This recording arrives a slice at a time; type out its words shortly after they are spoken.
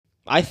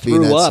I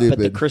threw up at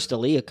the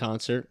Crystalia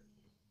concert.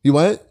 You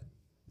went?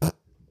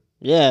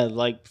 Yeah,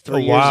 like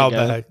 3 years ago.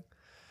 Back.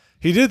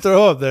 He did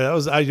throw up there.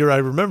 I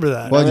remember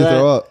that. Why'd you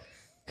throw up?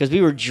 Because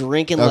we were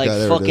drinking like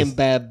fucking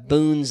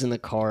baboons in the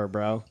car,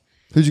 bro.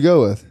 Who'd you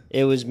go with?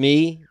 It was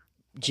me,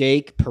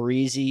 Jake,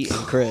 Parisi, and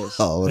Chris.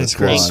 Oh, what a and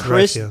squad.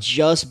 Chris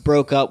just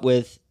broke up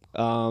with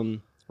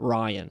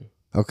Ryan.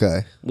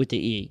 Okay. With the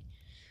E.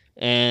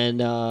 And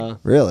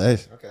really?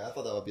 Okay, I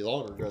thought that would be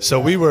longer. So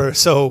we were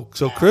so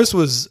Chris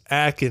was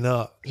acting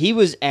up. He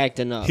was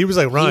acting up. He was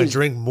like, Ryan,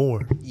 drink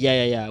more.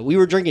 Yeah. We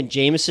were drinking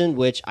Jameson,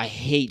 which I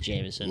hate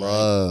Jameson.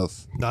 Love.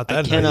 Right? Not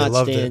that I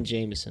cannot stand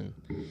Jameson.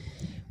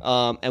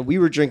 And we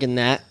were drinking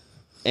that,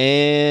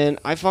 and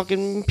I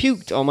fucking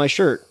puked on my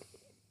shirt.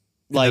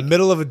 Like in the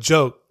middle of a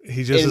joke,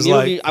 he just is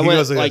like, I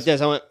went like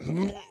this. I went.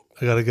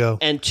 I gotta go.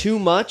 And too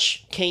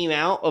much came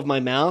out of my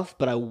mouth,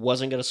 but I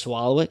wasn't gonna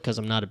swallow it because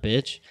I'm not a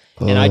bitch.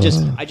 And I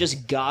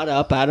just got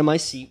up out of my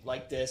seat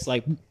like this,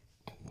 like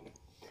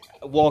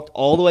walked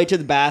all the way to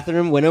the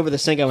bathroom, went over the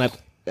sink, I went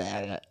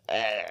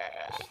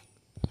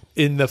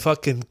in the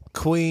fucking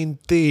Queen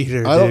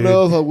Theater. I don't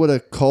know if I would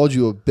have called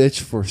you a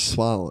bitch for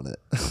swallowing it.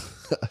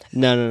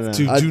 No.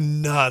 Dude, do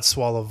not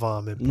swallow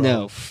vomit, bro.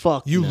 No,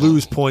 fuck you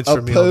lose points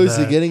for me on that. Opposed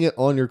to getting it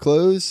on your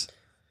clothes?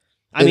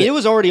 I mean, it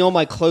was already on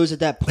my clothes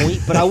at that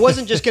point, but I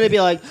wasn't just going to be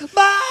like,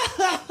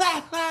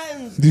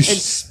 and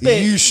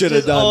spit. You should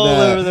have done all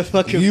that. Over the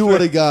fucking you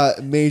would have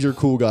got major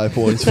cool guy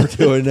points for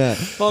doing that.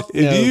 Fuck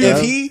no,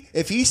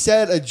 if he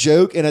said a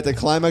joke and at the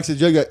climax of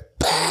the joke,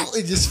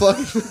 he just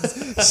fucking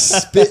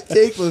spit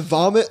take with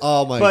vomit.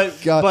 Oh my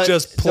god! But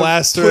just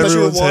plaster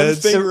everyone's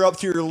heads. Put your one finger up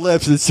to your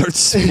lips and start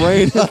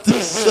spraying out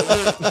the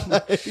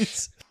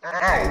sides.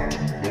 Out the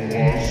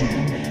wazoo.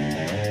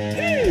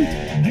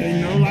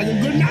 Ain't nothing like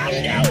a good night.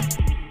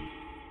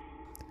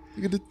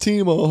 Look at the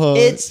team all high.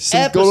 It's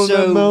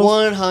episode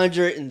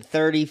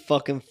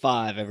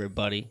 135,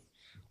 everybody.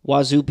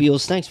 Wazoo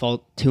Beals, thanks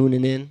for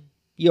tuning in.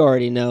 You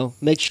already know.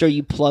 Make sure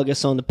you plug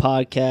us on the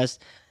podcast.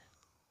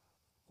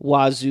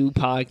 Wazoo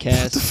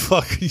Podcast. What the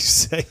fuck are you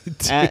saying,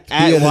 dude? At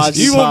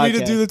Wazoo you want me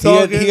to do the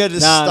talking? He had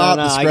to stop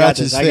to scratch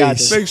his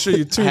face. Make sure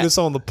you tune us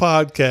on the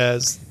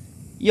podcast.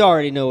 You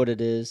already know what it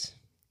is.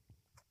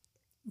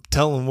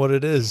 Tell them what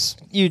it is.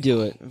 You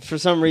do it. For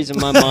some reason,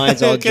 my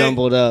mind's all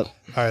jumbled up.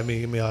 All right,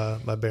 give me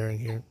my bearing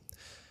here.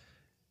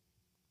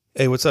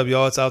 Hey, what's up,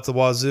 y'all? It's Out the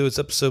Wazoo. It's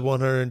episode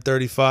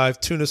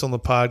 135. Tune us on the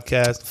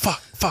podcast.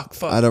 Fuck.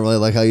 I don't really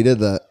like how you did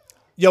that.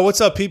 Yo,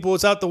 what's up, people?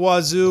 It's Out the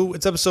Wazoo.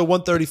 It's episode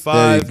 135.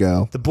 There you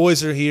go. The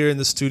boys are here in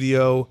the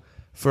studio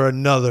for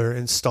another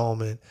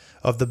installment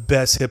of the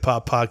best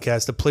hip-hop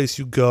podcast, the place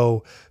you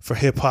go for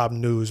hip-hop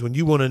news. When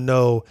you want to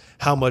know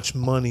how much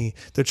money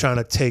they're trying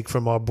to take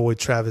from our boy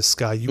Travis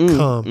Scott, you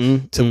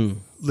come to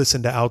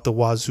listen to Out the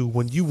Wazoo.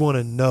 When you want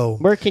to know...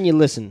 Where can you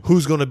listen?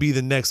 Who's going to be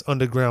the next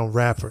underground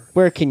rapper?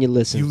 Where can you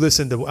listen? You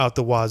listen to Out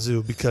the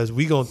Wazoo because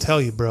we going to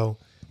tell you, bro,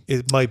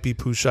 it might be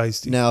Pooh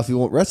Shiesty. Now, if you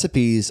want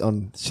recipes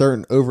on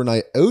certain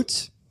overnight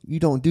oats,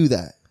 you don't do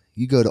that.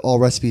 You go to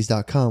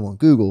allrecipes.com on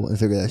Google and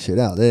figure that shit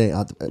out. That ain't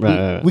out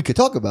right. We could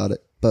talk about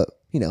it, but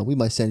we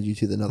might send you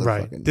to another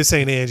fucking... This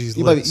ain't Angie's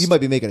you list. You might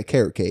be making a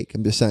carrot cake.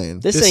 I'm just saying.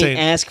 This ain't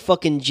Ask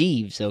fucking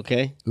Jeeves,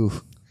 okay?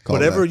 Oof.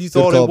 Whatever you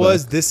thought it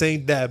was, this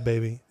ain't that,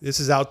 baby.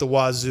 This is Out the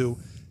Wazoo.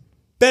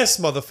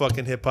 Best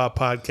motherfucking hip-hop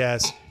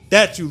podcast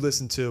that you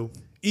listen to,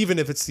 even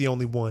if it's the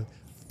only one.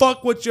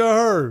 Fuck what you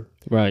heard.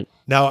 Right.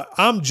 Now,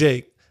 I'm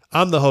Jake.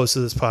 I'm the host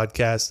of this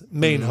podcast.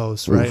 Main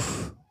host, right?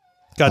 Oof.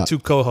 Got two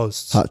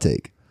co-hosts. Hot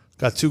take.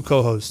 Got two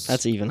co-hosts.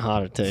 That's an even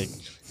hotter take.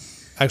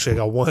 Actually, I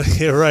got one.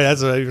 Yeah, right.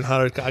 That's even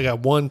hotter. I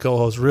got one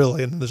co-host,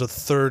 really, and there's a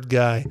third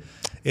guy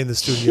in the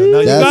studio. Now,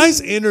 you guys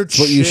interchange.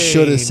 What you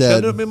should have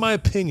said. In my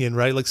opinion,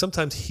 right? Like,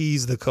 sometimes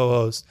he's the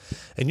co-host,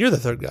 and you're the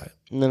third guy.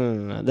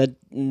 No.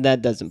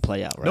 That doesn't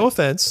play out right. No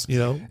offense,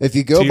 If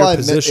you go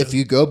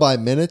by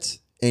minutes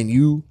and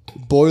you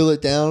boil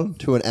it down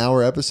to an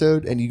hour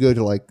episode and you go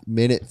to like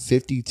minute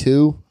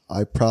 52,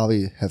 I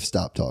probably have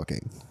stopped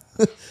talking.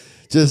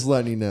 Just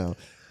letting you know.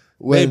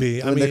 When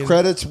the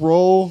credits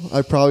roll,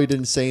 I probably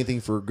didn't say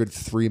anything for a good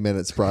 3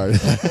 minutes prior to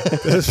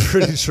that. That's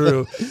pretty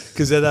true.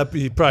 Because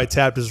he probably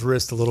tapped his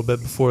wrist a little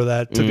bit before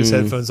that, took his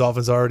headphones off, and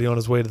was already on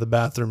his way to the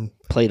bathroom.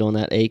 Played on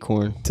that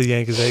acorn. To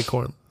yank his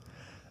acorn.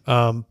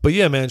 But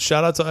yeah, man,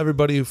 shout out to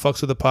everybody who fucks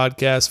with the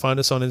podcast. Find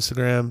us on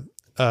Instagram,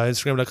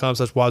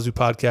 Instagram.com/Wazoo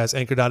Podcast,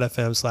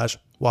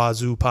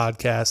 Anchor.fm/Wazoo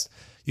Podcast.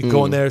 You can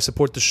go in there,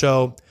 support the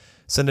show,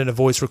 send in a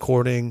voice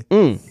recording,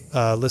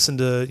 listen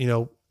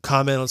to,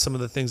 comment on some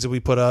of the things that we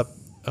put up.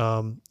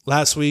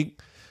 Last week,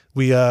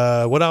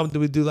 what album did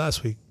we do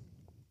last week?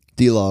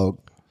 D-Log.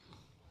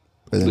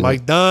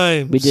 Mike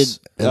Dimes. We did.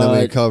 And then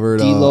we covered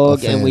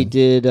D-Log, and we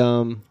did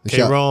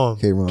K-Ron.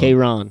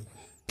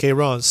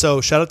 K-Ron.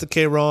 So shout out to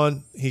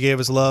K-Ron. He gave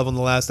us love on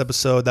the last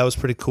episode. That was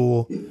pretty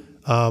cool.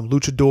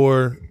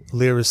 Luchador,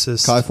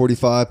 lyricist. Kai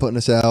 45 putting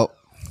us out.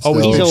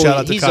 Always big shout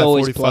out to He's Kai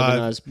always 45.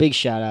 plugging us. Big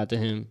shout out to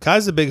him.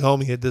 Kai's a big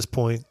homie at this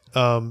point.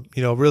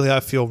 Really, I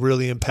feel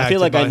really impacted. I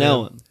feel like I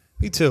know him.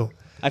 Me too.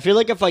 I feel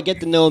like if I get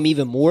to know him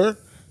even more,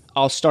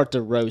 I'll start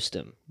to roast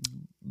him.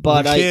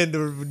 But we can't,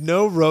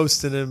 no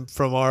roasting him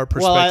from our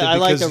perspective. Well, I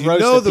like to because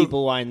roast the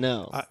people I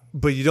know.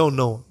 But you don't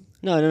know him.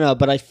 No.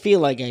 But I feel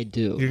like I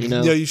do. You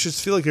know? Yeah, you should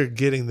feel like you're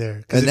getting there.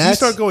 Because if you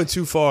start going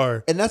too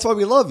far, and that's why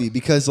we love you,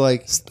 because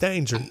like it's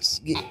dangerous.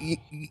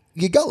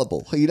 You're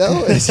gullible, you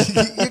know.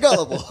 You're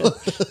gullible.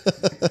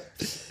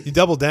 You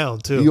double down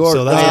too. You are.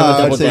 So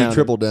I'd say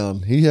triple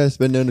down. He has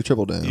been known to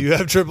triple down. You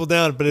have triple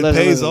down, but it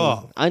pays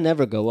off. I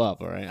never go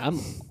up. All right,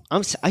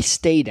 I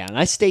stay down.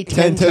 I stay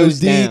 10 toes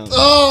deep. Down.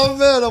 Oh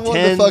man, I want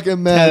the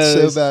fucking match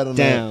so bad on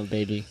down, that.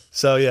 baby.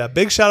 So yeah,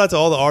 big shout out to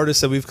all the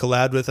artists that we've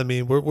collabed with. I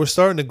mean, we're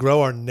starting to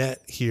grow our net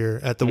here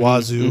at the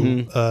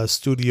Wazoo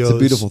Studios. It's a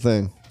beautiful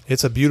thing.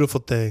 It's a beautiful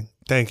thing.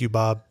 Thank you,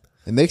 Bob.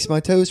 It makes my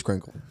toes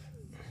crinkle.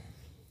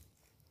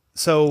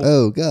 So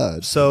oh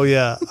god. So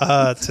yeah,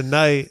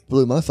 tonight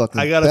blew my fucking.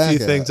 I got a few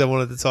back things out. I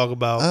wanted to talk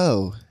about.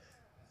 Oh,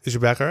 is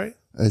your back all right?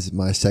 Is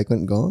my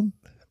segment gone?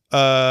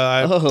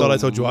 I thought I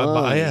told you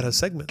I had a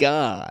segment.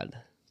 God,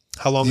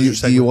 how long is your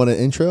segment? Do you want an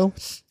intro?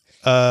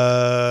 Do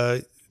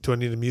I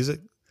need a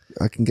music?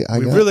 I can get.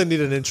 We really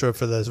need an intro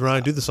for this.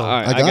 Ryan, do the song.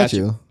 All right, I got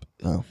you.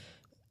 Oh.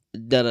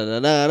 Da da da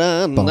da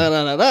da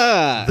da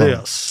da da.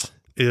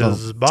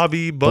 This is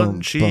Bobby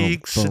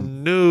Buncheeks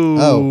News.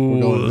 Oh,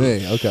 we're going to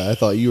me. Okay, I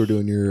thought you were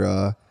doing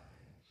your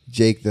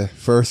Jake the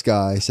First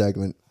Guy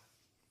segment.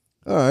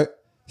 All right.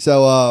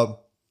 So,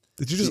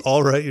 did you just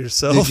all write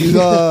yourself? Did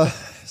you?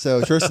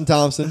 So Tristan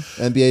Thompson,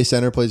 NBA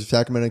center, plays for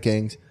Sacramento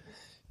Kings.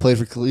 Played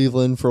for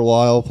Cleveland for a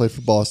while. Played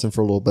for Boston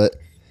for a little bit.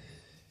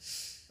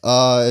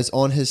 Is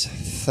on his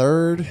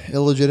third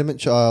illegitimate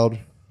child.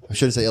 I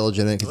shouldn't say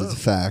illegitimate because it's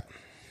a fact.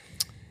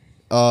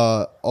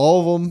 All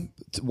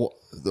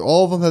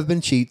of them have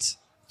been cheats.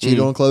 Cheated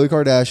on Khloe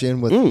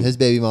Kardashian with his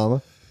baby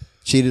mama.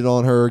 Cheated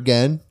on her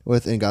again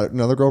and got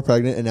another girl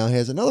pregnant, and now he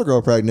has another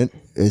girl pregnant.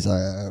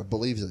 I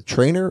believe is a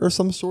trainer or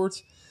some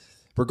sorts.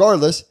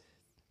 Regardless,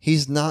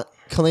 he's not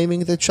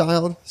claiming the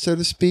child, so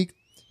to speak.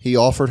 He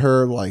offered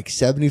her like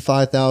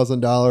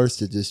 $75,000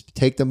 to just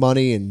take the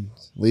money and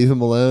leave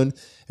him alone.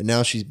 And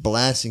now she's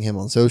blasting him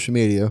on social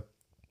media,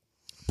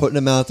 putting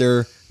him out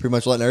there, pretty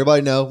much letting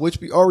everybody know, which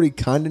we already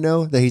kind of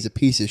know, that he's a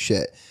piece of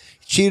shit.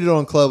 He cheated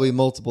on Khloe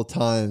multiple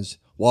times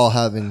while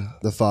being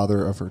the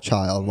father of her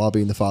child.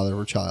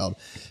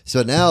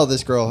 So now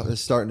this girl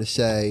is starting to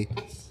say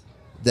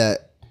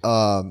that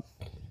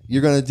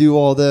you're going to do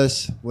all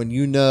this when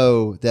you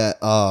know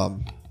that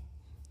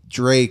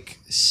Drake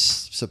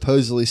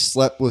supposedly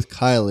slept with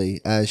Kylie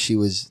as she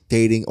was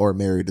dating or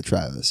married to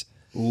Travis.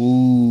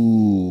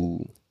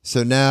 Ooh.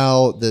 So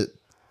now the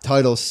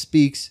title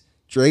speaks,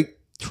 Drake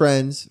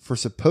trends for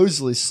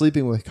supposedly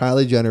sleeping with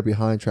Kylie Jenner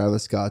behind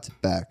Travis Scott's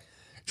back.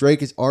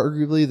 Drake is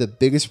arguably the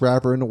biggest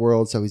rapper in the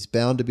world, so he's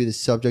bound to be the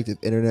subject of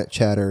internet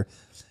chatter.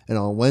 And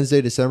on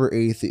Wednesday, December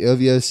 8th, the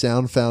OVO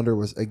Sound founder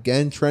was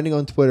again trending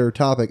on Twitter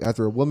topic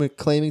after a woman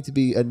claiming to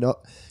be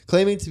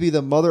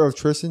the mother of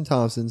Tristan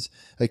Thompson's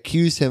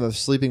accused him of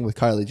sleeping with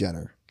Kylie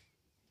Jenner.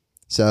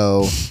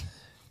 So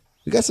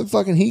we got some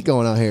fucking heat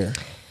going on here.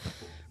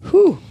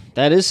 Whew.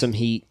 That is some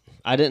heat.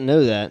 I didn't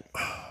know that.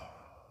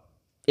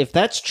 If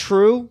that's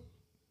true,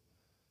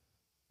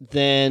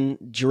 then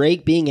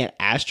Drake being at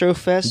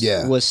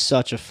Astrofest was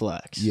such a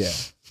flex. Yeah.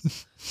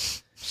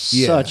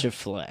 Such a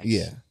flex.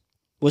 Yeah.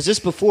 Was this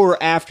before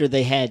or after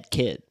they had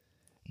kid?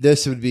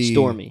 This would be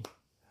Stormy.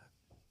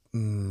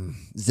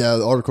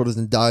 The article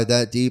doesn't dive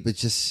that deep.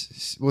 It's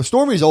just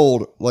Stormy's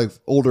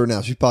older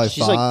now. She's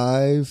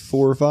probably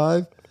 4 or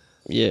 5.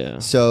 Yeah.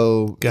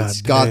 So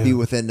it's got to be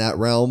within that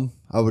realm.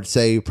 I would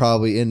say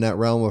probably in that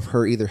realm of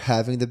her either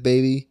having the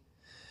baby.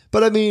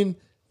 But I mean,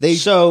 they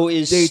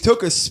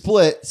took a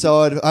split, so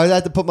I'd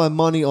have to put my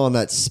money on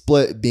that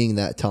split being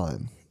that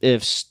time.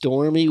 If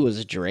Stormy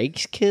was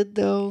Drake's kid,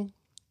 though,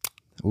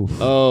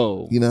 oof.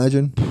 Oh, you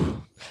imagine?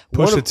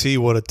 Pusha T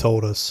would have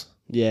told us.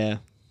 Yeah.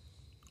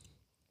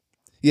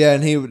 Yeah,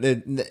 and he would.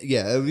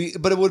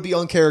 But it would be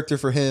on character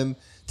for him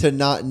to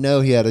not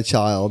know he had a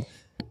child,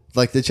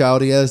 like the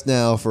child he has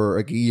now, for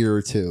a year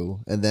or two,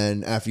 and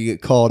then after you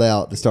get called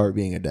out to start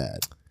being a dad.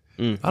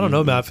 I don't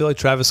know, man. I feel like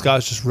Travis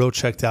Scott's just real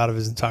checked out of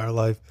his entire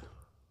life.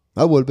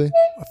 I would be.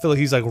 I feel like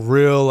he's like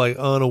real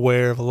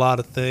unaware of a lot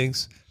of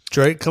things.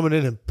 Drake coming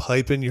in and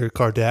piping your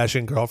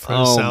Kardashian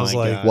girlfriend sounds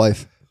like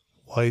wife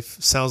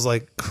sounds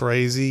like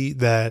crazy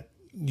that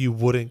you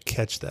wouldn't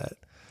catch that.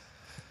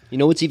 You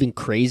know what's even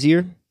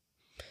crazier?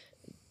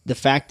 The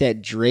fact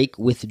that Drake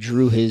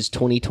withdrew his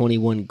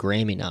 2021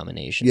 Grammy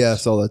nomination. Yeah, I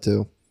saw that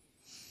too.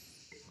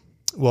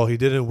 Well, he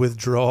didn't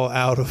withdraw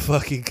out of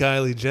fucking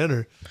Kylie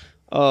Jenner.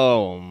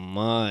 Oh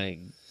my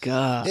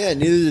God. Yeah,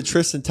 neither did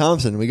Tristan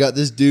Thompson. We got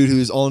this dude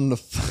who's on the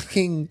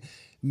fucking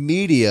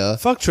media.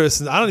 Fuck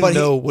Tristan. I don't even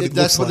know what he looks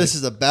like. That's what this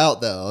is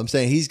about, though. I'm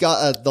saying he's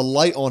got the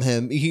light on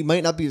him. He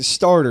might not be a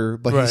starter,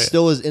 but he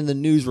still is in the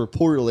news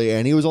reportedly.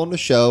 And he was on the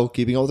show,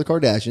 Keeping Up with the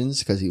Kardashians,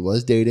 because he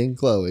was dating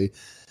Khloe.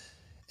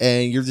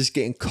 And you're just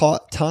getting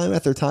caught time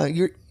after time.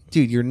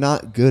 You're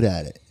not good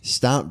at it.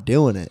 Stop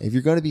doing it. If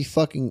you're going to be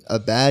fucking a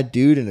bad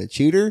dude and a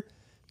cheater,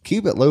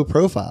 keep it low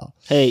profile.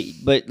 Hey,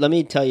 but let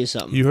me tell you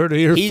something. You heard it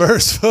here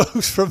first,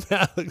 folks, from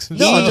Alex.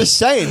 No, I'm just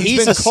saying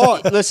he's been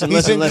caught. Listen,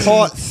 He's been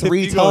caught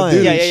 3 You gonna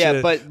do times.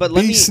 Yeah. shit. But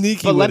Be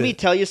sneaky let with me it.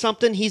 tell you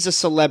something. He's a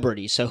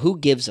celebrity, so who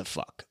gives a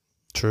fuck?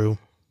 True.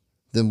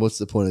 Then what's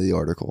the point of the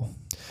article?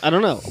 I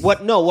don't know.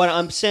 What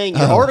I'm saying,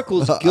 your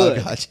article's good.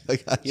 I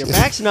got you. Your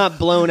back's not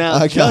blown out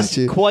I got just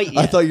you. quite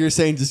yet. I thought you were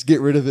saying just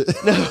get rid of it.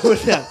 No.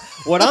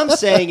 What I'm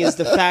saying is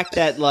the fact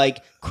that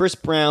like Chris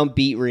Brown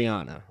beat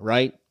Rihanna,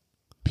 right?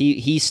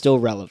 He's still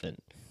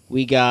relevant.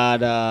 We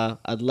got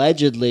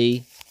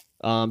allegedly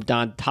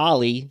Don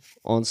Tolly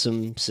on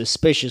some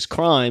suspicious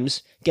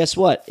crimes. Guess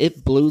what?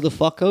 It blew the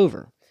fuck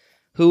over.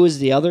 Who is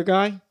the other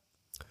guy?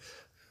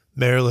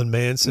 Marilyn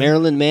Manson.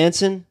 Marilyn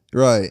Manson.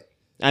 Right.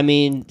 I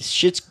mean,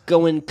 shit's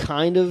going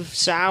kind of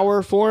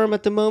sour for him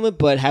at the moment,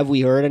 but have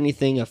we heard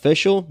anything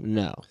official?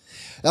 No.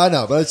 I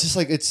know, but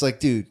it's like,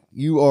 dude,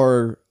 you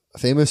are a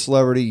famous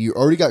celebrity. You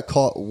already got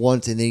caught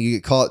once, and then you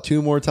get caught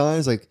 2 more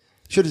times. Like,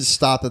 should have just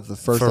stopped at the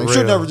first For time. Should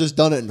have real. never just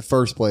done it in the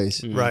first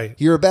place. Right.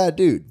 You're a bad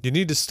dude. You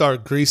need to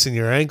start greasing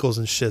your ankles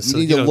and shit. You So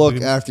need to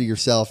look after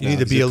yourself. You now, need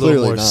to 'cause be you're a little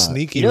clearly more not.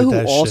 sneaky You know with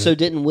who that also shit.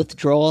 didn't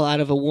withdraw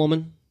out of a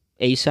woman?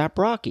 A$AP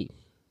Rocky.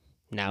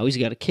 Now he's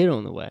got a kid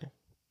on the way.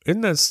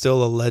 Isn't that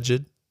still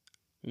alleged?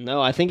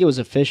 No, I think it was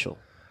official.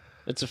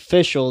 It's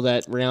official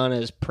that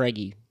Rihanna is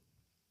preggy.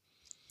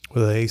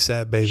 With an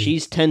ASAP baby.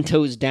 She's 10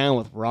 toes down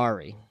with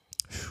Rari.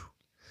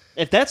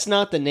 If that's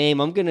not the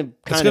name, I'm gonna It's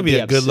kind gonna of be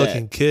a upset. good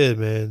looking kid,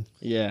 man.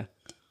 Yeah.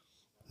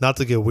 Not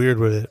to get weird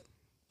with it.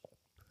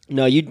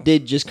 No, you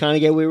did just kind of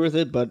get weird with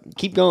it, but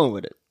keep going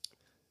with it.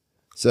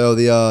 So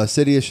the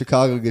city of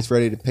Chicago gets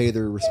ready to pay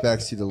their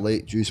respects to the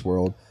late Juice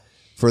WRLD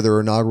for their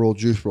inaugural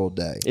Juice WRLD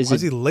Day. Is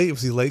Was it? he late?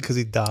 Was he late because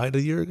he died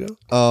a year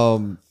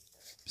ago?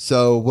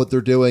 So what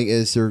they're doing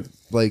is they're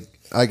like,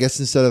 I guess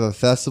instead of a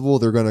festival,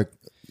 they're gonna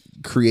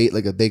create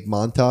like a big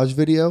montage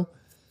video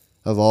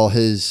of all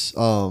his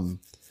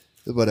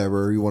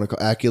whatever you want to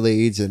call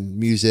accolades and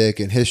music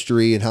and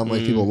history and how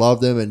many people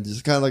loved him, and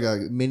just kind of like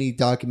a mini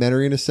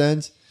documentary in a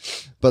sense.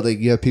 But like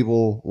you have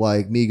people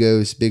like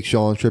Migos, Big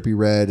Sean, Trippie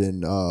Redd,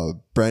 and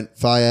Brent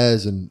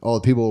Faiyaz, and all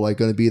the people like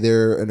going to be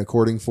there and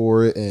according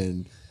for it,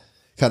 and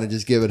kind of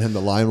just giving him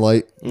the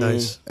limelight.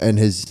 Nice. And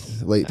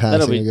his late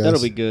passing. That'll I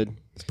guess. be good.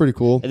 It's pretty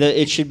cool.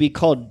 It should be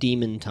called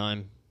Demon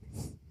Time.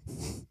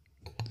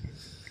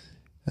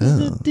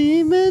 The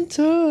Demon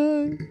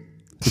Time.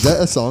 Is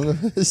that a song of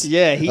his?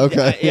 Yeah, he.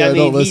 Okay. Yeah, I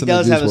mean, he listen to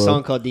does Juice have a WRLD.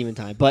 song called Demon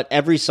Time, but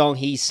every song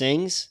he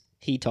sings,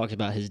 he talks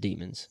about his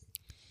demons.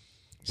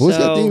 Well, he's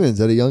got So,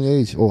 demons at a young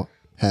age. Or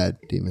had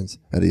demons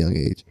at a young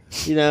age.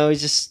 You know,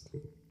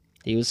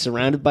 he was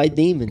surrounded by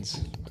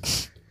demons.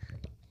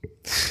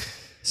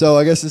 So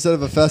I guess instead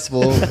of a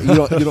festival, you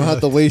don't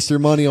have to waste your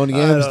money on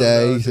Yams don't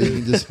Day, know, so you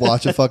can just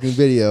watch a fucking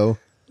video.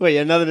 Wait, you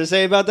have nothing to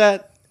say about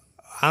that?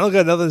 I don't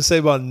got nothing to say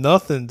about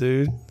nothing,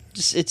 dude.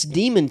 Just it's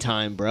demon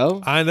time,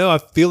 bro. I know. I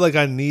feel like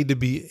I need to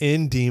be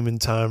in demon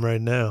time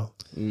right now.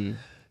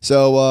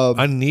 So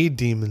I need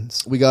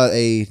demons. we got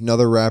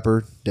another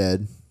rapper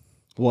dead.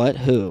 What?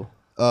 Who?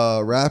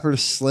 Rapper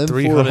Slim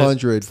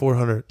 300, 400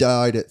 400.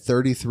 died at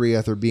 33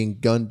 after being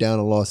gunned down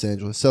in Los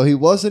Angeles. So he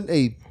wasn't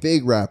a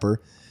big rapper,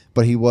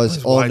 but he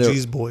was on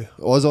YG's the boy.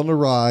 was on the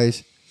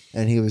rise,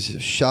 and he was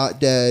shot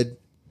dead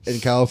in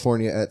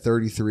California at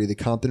 33. The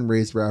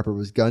Compton-raised rapper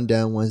was gunned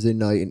down Wednesday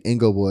night in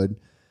Inglewood.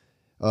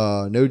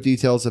 No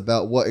details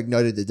about what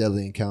ignited the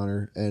deadly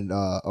encounter and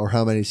or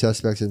how many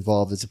suspects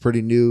involved. It's a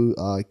pretty new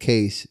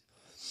case.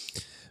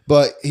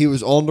 But he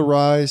was on the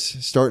rise,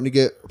 starting to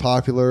get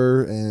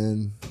popular,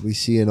 and we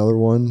see another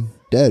one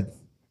dead.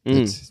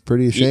 It's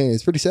pretty ashamed.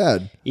 It's pretty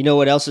sad. You know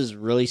what else is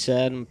really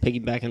sad? I'm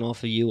piggybacking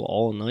off of you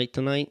all night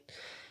tonight.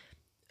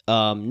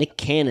 Nick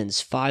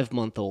Cannon's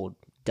 5-month-old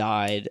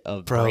died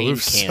of Bro, brain we're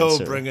cancer.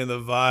 so bringing the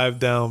vibe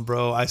down,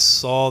 bro. I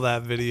saw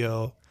that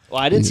video. Well,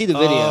 I didn't see the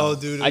video. Oh,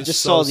 dude, it I was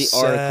just so saw the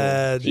article.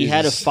 sad. He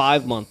had a Jesus.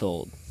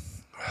 5-month-old.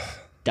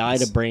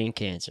 Died of brain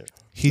cancer.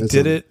 He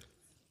did it.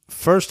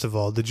 First of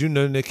all, did you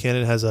know Nick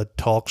Cannon has a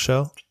talk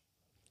show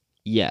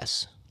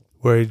Yes.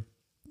 where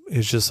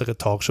he's just like a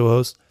talk show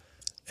host?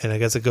 And I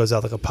guess it goes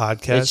out like a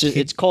podcast.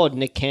 It's called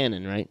Nick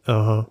Cannon, right?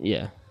 Uh-huh.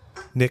 Yeah.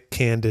 Nick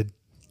Candid.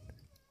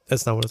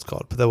 That's not what it's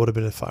called, but that would have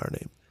been a fire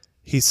name.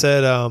 He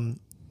said,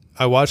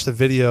 I watched the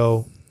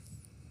video.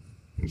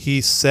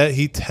 He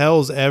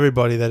tells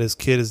everybody that his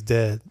kid is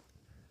dead.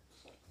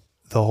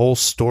 The whole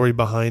story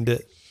behind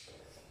it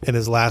in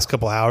his last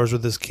couple hours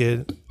with this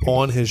kid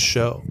on his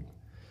show.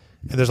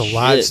 And there's a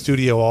live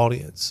studio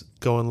audience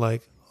going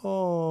like,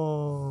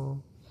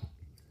 oh.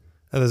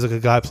 And there's like a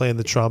guy playing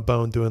the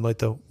trombone doing like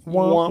the wah,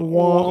 wah,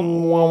 wah, wah,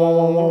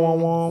 wah,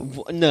 wah,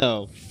 wah.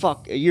 No,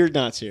 fuck, you're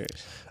not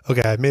serious.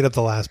 Okay, I made up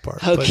the last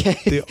part. Okay.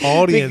 But the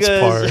audience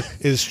Because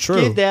part is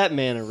true. Give that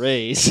man a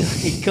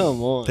raise.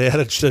 Come on. They had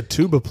a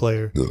tuba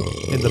player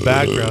in the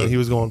background. He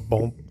was going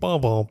boom,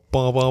 boom, boom,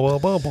 boom, boom,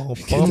 boom, boom, boom,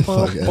 boom,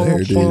 fuck outta here, boom,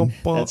 dude. boom,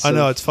 boom. That's I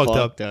know so it's fucked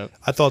up. fucked up.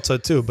 I thought so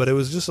too, but it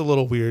was just a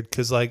little weird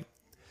because, like,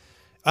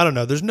 I don't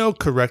know. There's no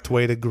correct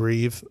way to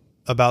grieve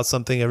about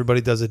something,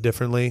 everybody does it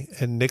differently.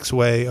 And Nick's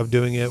way of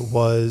doing it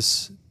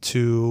was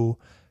to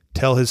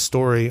tell his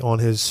story on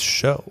his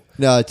show.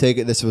 No, I take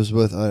it this was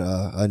with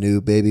a new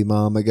baby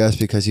mom, I guess,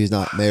 because he's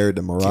not married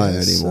to Mariah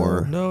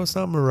anymore. No, it's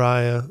not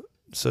Mariah.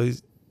 So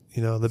he's,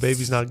 the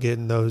baby's not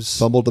getting those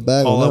Fumbled the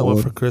bag all on I that want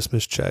one. for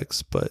Christmas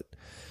checks. But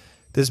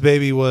this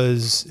baby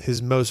was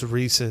his most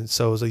recent.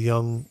 So it was a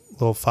young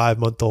little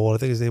 5-month-old. I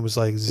think his name was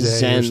like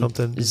Zen or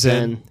something.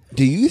 Zen.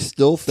 Do you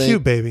still think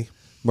Cute baby.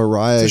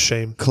 Mariah It's a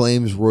shame.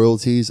 claims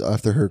royalties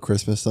after her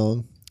Christmas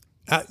song?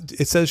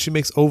 It says she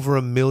makes over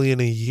 $1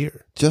 million a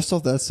year. Just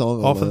off that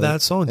song Off alone. of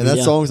that song, And dude. that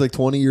Yeah. song's like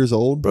 20 years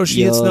old. Bro,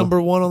 she hits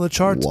number 1 on the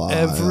charts Wild.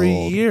 every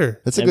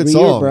year. That's a Every good year,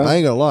 song. bro. I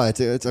ain't gonna lie.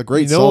 It's a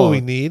great You know song. what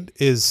we need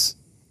is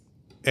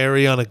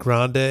Ariana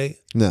Grande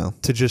No.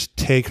 to just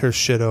take her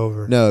shit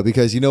over. No,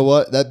 because you know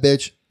what? That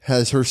bitch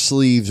has her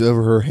sleeves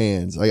over her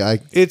hands.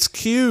 It's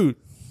cute.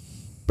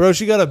 Bro,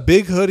 she got a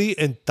big hoodie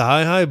and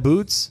thigh-high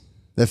boots.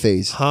 That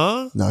face.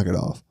 Huh? Knock it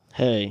off.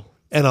 Hey,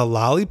 And a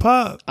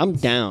lollipop I'm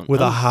down.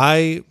 with a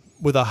high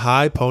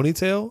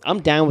ponytail. I'm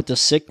down with the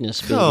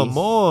sickness, baby. Come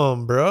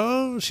on,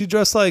 bro. She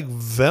dressed like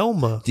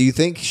Velma. Do you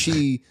think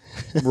she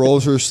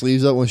rolls her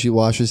sleeves up when she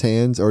washes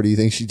hands, or do you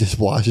think she just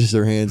washes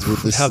her hands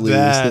with the Now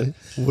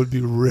sleeves? that would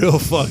be real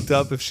fucked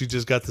up if she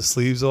just got the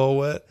sleeves all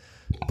wet.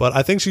 But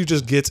I think she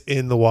just gets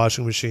in the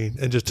washing machine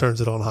and just turns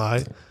it on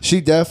high. She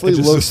And definitely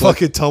just looks like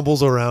fucking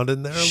tumbles around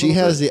in there. she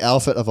has the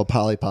outfit of a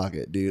Polly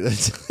Pocket, dude.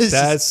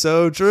 That's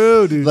so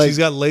true, dude. Like, She's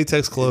got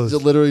latex clothes.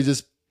 literally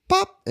just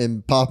pop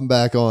and pop them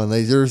back on.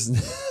 Like there's,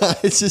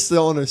 it's just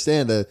don't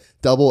understand the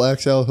double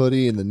XL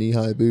hoodie and the knee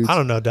high boots. I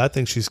don't know. I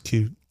think she's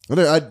cute.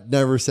 I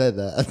never said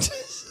that.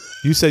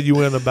 You said you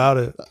went about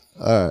it.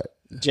 All right,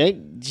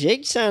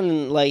 Jake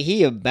sounding like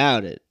he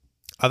about it.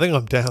 I think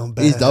I'm down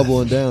bad. he's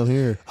doubling down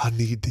here. I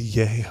need the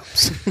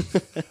yams.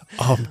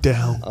 I'm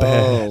down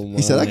bad. Oh,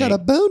 He said, "I got a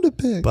bone to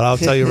pick." But I'll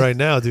tell you right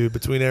now, dude,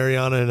 between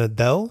Ariana and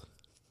Adele,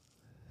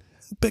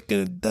 I'm picking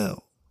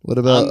Adele. What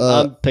about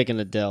I'm picking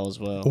Adele as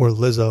well. Or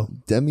Lizzo.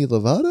 Demi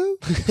Lovato?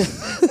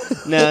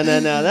 No,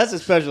 that's a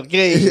special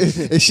case.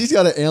 If she's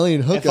got an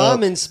alien If hookup,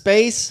 I'm in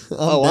space,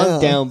 I'm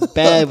down. down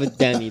bad with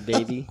Demi,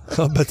 baby.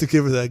 I'm about to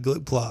give her that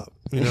glip plop.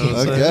 You know what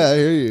I'm okay, saying? I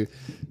hear you.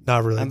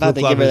 Not really. I'm about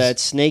to Glip give her plop that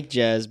snake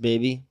jazz,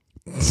 baby.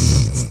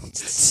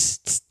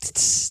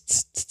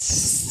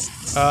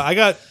 I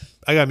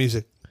got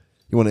music.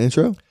 You want an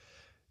intro?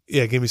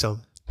 Yeah, give me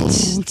some.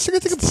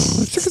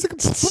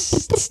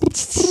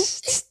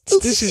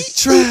 This is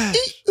trash.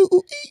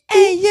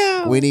 Hey,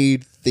 yo. We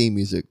need theme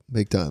music,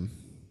 big time.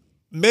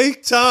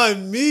 Make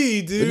time,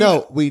 me, dude.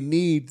 No, we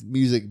need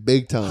music,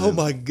 big time. Oh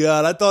my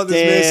god! I thought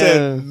this man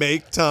said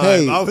make time.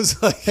 Hey. I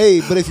was like, Hey,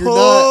 but if you're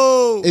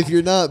oh. not, if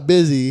you're not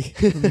busy,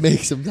 make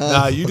some time.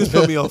 Nah, you just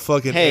put me on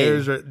fucking Hey.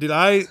 airs, right? Dude.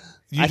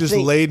 You I just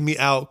think- laid me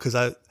out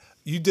because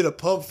you did a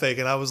pump fake,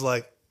 and I was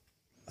like,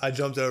 I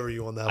jumped over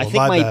you on that I one. think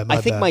My bad. I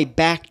think my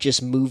back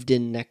just moved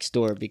in next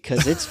door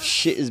because its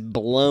shit is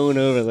blown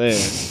over there.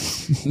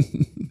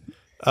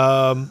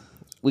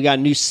 We got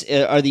new.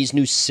 Are these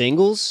new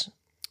singles?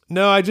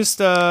 No, I just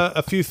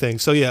a few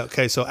things. So yeah,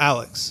 okay. So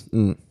Alex,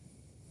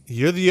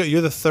 you're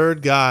the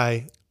third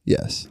guy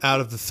Yes. out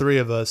of the three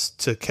of us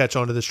to catch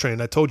onto this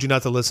train. I told you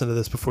not to listen to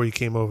this before you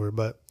came over,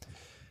 but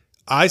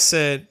I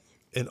sent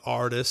an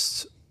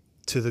artist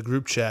to the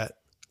group chat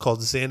called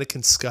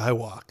Xanakin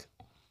Skywok,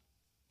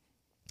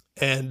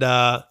 and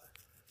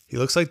he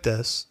looks like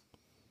this.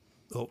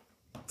 Oh,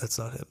 that's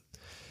not him.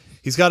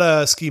 He's got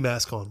a ski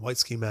mask on, white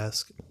ski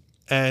mask,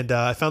 and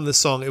I found this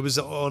song. It was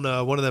on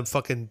one of them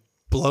fucking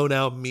blown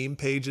out meme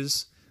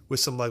pages with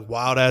some like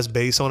wild ass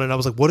bass on it. And I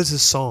was like, what is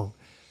this song?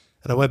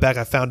 And I went back,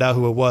 I found out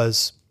who it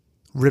was,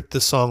 ripped the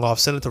song off,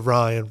 sent it to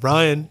Ryan.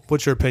 Ryan,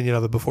 what's your opinion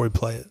of it before we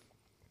play it?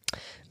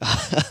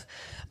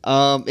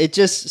 It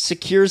just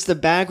secures the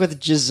bag with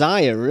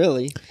Josiah,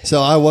 really.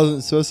 So I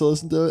wasn't supposed to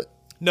listen to it?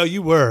 No,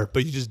 you were,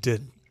 but you just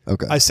didn't.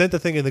 Okay. I sent the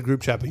thing in the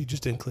group chat, but you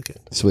just didn't click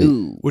it, Sweet.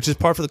 Ooh. which is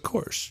par for the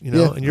course, you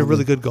know, Yeah, and you're a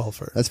really good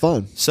golfer. That's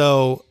fine.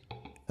 So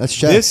That's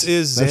checks. this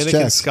is That's Xanakin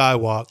checks.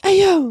 Skywok,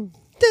 Hey yo,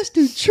 this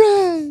dude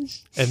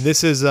trash. and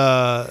this is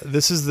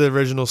the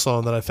original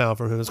song that I found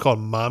from him. It's called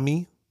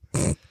Mommy.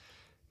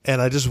 And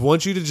I just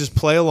want you to just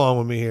play along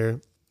with me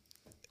here,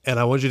 and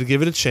I want you to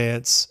give it a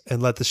chance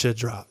and let the shit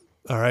drop.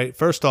 All right.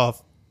 First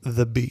off,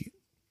 the beat.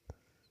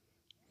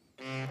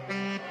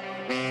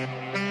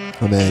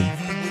 I'm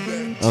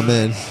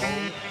in.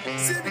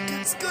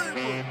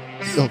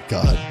 Oh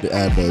God, the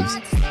ad libs.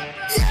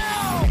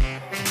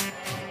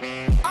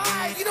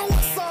 Alright, you know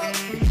what's up?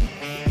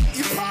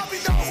 You probably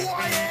know who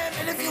I am,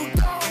 and if you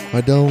don't,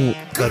 I don't.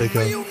 Let it for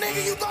go. you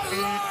nigga, you gotta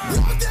learn.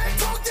 Walk that,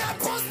 talk that,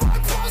 bust my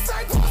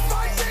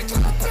dick, till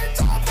I been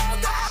top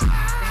on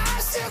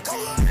that. Shit, come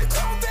on,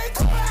 come big,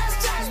 come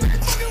ass jazz, man,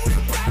 fucking with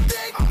a brown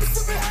dick. I'm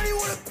super heavy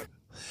with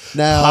a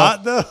Now,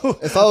 Hot though,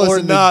 if I was or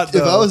in not, the,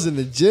 if I though? was in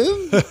the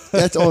gym,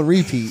 that's on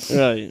repeat.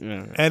 Right.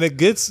 And it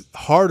gets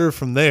harder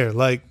from there.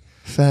 Like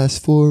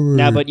Fast forward.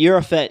 Now, but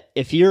you're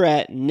if you're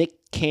at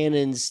Nick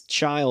Cannon's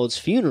child's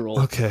funeral.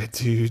 Okay,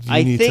 dude, you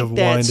I need to think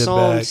that wind it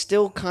song back.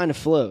 still kind of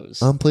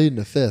flows. I'm pleading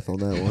the fifth on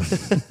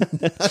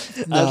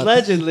that one.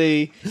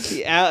 Allegedly,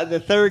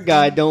 the third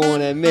guy don't want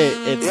to admit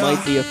it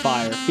might be a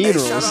fire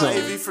funeral song.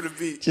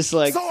 Just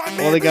like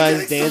all the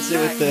guys dancing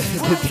with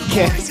the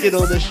casket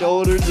on the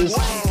shoulder, just.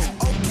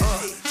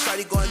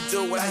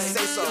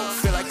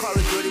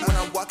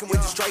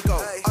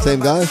 Same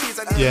guy?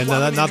 Yeah,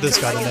 no, not this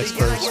guy. The next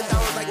verse.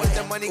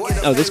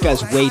 Oh, this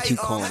guy's way too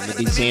calm to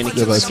be Xanakin.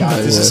 Yeah, but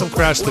Sky. This is some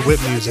Crash the Whip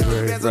music,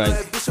 right?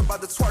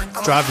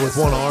 Right. Driving with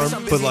one arm,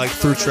 but like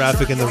through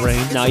traffic in the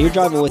rain. Now you're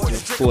driving with your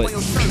foot.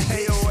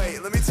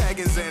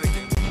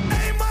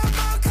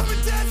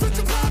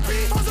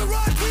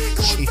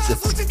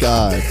 Jesus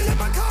God.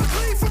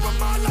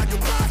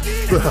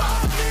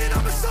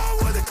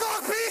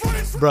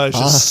 Bro, it's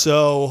just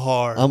so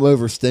hard. I'm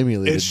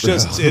overstimulated, It's bro.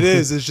 just, it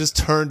is. It's just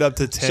turned up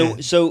to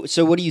 10. So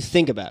what do you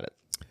think about it?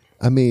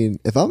 I mean,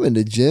 if I'm in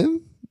the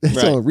gym, it's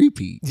Right. on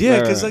repeat. Yeah,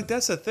 Right, because right. like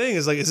that's the thing.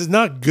 Is like this is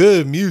not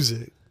good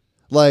music.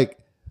 Like,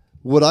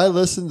 would I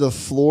listen to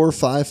Floor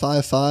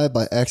 555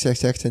 by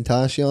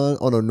XXXTentacion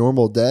on a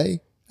normal day?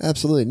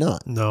 Absolutely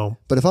not. No.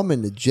 But if I'm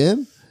in the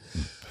gym,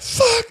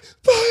 fuck,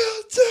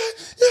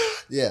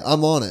 yeah,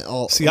 I'm on it.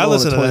 See, I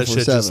listen to that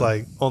shit just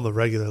like on the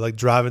regular, like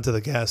driving to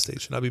the gas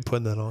station. I'd be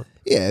putting that on.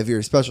 Yeah, if you're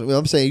a special,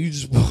 I'm saying you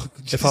just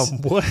If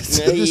I'm what?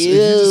 if you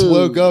just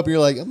woke up and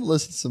you're like, I'm gonna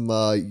listen to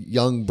some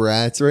Young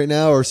Brats right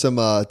now, or some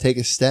Take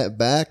a Step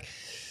Back.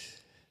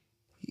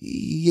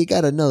 You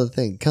got another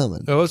thing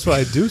coming. No, that's what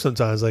I do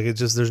sometimes. Like, it's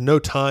just, there's no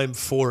time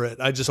for it.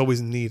 I just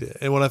always need it.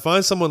 And when I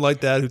find someone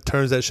like that who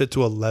turns that shit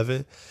to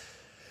 11,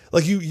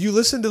 like you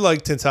listen to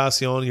like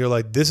Tentacion and you're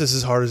like, this is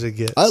as hard as it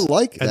gets. I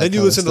like And that then you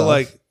kinda listen to stuff.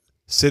 like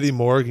City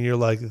Morgue and you're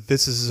like,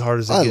 this is as hard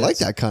as it I gets. like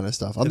that kind of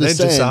stuff. I'm And just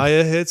then saying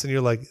Josiah hits and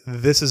you're like,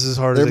 this is as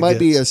hard as there it might gets.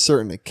 be a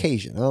certain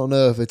occasion. I don't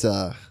know if it's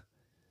a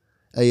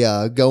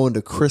going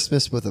to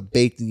Christmas with a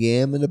baked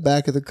yam in the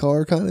back of the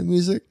car kind of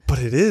music. But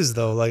it is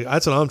though. Like,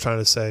 that's what I'm trying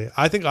to say.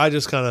 I think I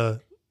just kind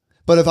of,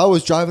 But if I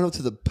was driving up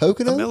to the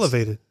Poconos, I'm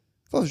elevated.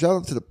 if I was driving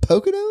up to the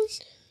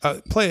Poconos,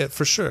 Play it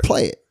for sure.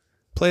 play it.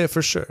 Play it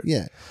for sure.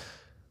 Yeah.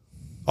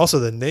 Also,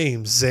 the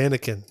name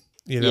Xanakin,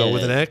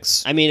 with an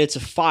X. I mean, it's a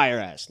fire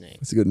ass name.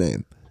 It's a good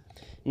name.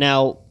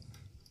 Now,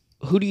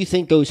 who do you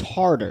think goes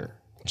harder,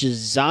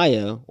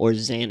 Josiah or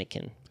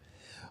Xanakin?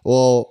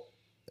 Well,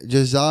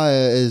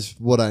 Josiah is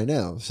what I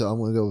know, so I'm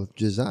going to go with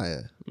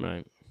Josiah.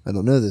 Right. I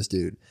don't know this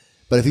dude.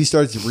 But if he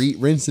starts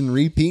rinsing and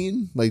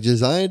repeating like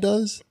Josiah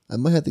does, I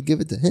might have to give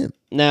it to him.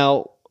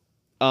 Now,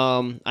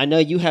 I know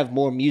you have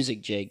more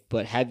music, Jake,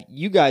 but have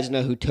you guys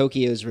know who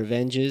Tokyo's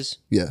Revenge is?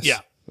 Yes. Yeah.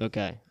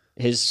 Okay.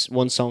 His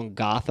one song,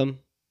 Gotham.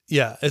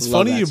 Yeah, it's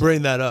Love funny that you song.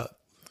 bring that up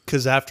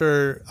because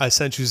after I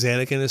sent you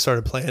Xanakin and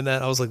started playing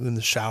that, I was like in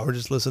the shower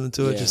just listening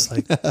to it, Yeah. just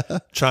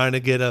like trying to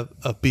get a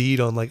beat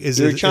on like, is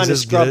You were it trying is to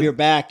this scrub good? your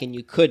back and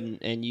you couldn't,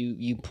 and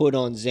you put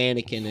on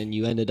Xanakin and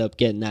you ended up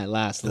getting that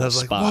last And I little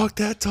was like, spot. walk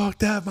that, talk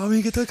that,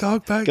 mommy, get the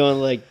cock back. Going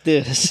like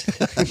this.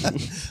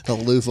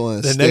 Aloof on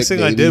a The stick, next thing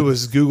I baby. did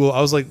was Google.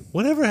 I was like,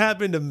 whatever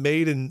happened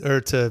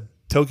to to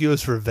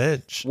Tokyo's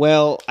Revenge?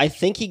 Well, I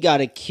think he got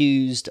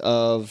accused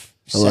of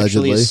sexually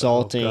Allegedly.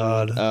 assaulting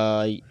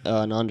Oh,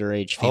 an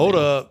underage female. Hold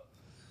up.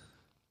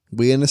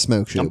 We in the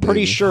smoke show. I'm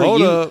pretty baby. sure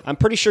Hold you. up. I'm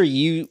pretty sure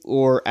you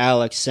or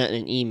Alex sent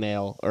an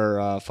email or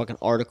a fucking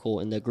article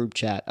in the group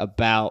chat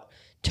about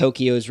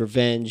Tokyo's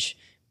Revenge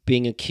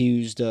being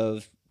accused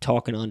of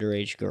talking to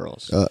underage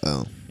girls,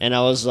 Uh-oh. and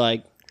I was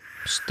like,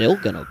 still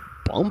gonna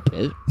bump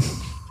it.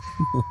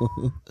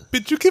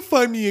 Bitch, you can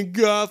find me in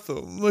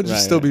Gotham. I'll just Right,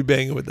 still right. be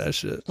banging with that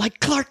shit.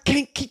 Like Clark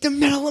can't keep the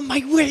metal in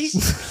my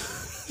waist.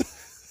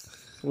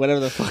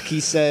 Whatever the fuck he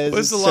says.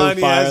 What's the it's line so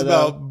he fire, has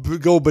though. about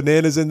go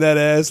bananas in that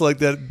ass like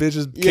that bitch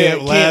is Yeah,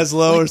 Camp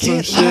Laszlo or like some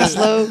Camp shit?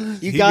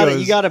 Laszlo. You He got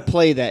goes- You got to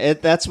play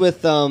that. That's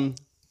with Zetsu.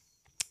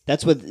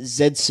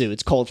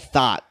 It's called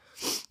Thought.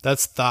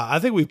 That's thought. I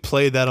think we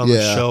played that on the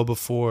Yeah. show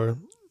before,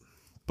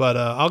 but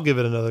I'll give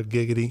it another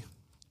giggity.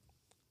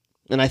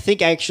 And I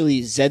think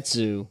actually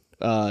Zetsu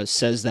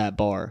says that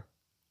bar.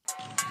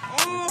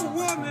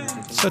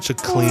 Such a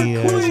clean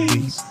ass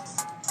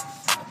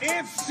beat.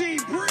 If she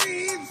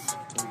breathes,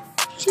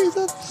 She's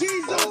a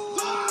she's a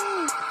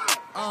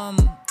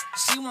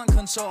She want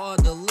control or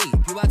delete.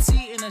 You I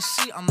tea in a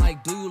sheet, I'm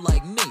like, do you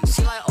like me?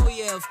 She like, oh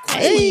yeah, of course.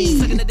 Hey.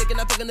 Sucking the dick and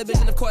I'm fucking the bitch,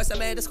 and of course I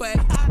made the square.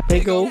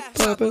 Big ol'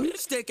 Chopper,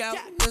 stick out,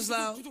 it's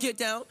loud, get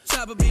down.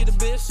 Chopper be the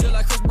bitch, shit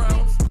like Chris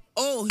Brown.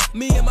 Oh,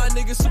 me and my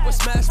niggas super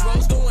smash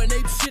bros, doing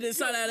ape shit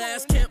inside that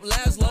ass Camp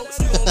Laszlo.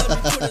 She gon'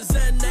 let me put a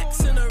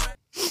Xanax in her.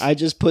 I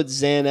just put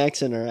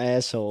Xanax in her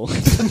asshole.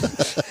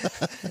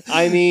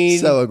 I mean,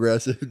 so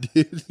aggressive,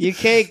 dude. you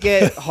can't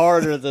get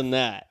harder than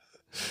that.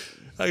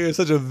 I get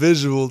such a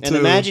visual too. And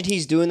imagine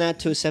he's doing that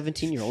to a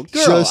 17-year-old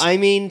girl. Just- I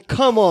mean,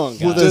 come on,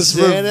 guys. With a just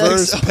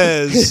reverse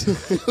Xanax.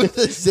 Pez. With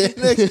a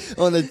Xanax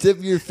on the tip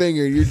of your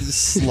finger, you're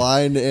just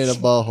sliding in a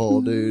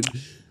butthole, dude.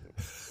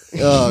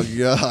 Oh,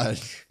 God.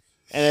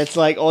 And it's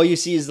like all you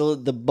see is the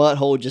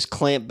butthole just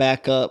clamp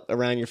back up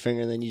around your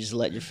finger, and then you just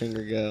let your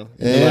finger go.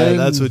 And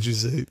That's what you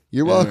say.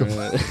 you're welcome.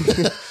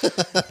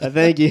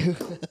 Thank you.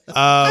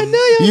 I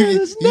know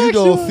You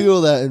don't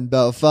feel that in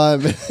about 5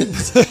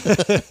 minutes.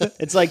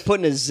 It's like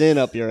putting a Zen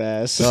up your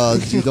ass. Oh,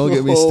 dude, don't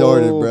get me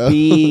started, bro.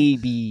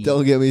 Baby.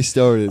 Don't get me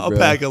started, bro. I'll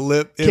pack a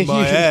lip in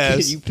my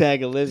ass. You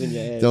pack a lip in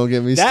your ass. Don't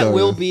get me started. That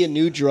will be a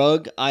new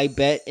drug, I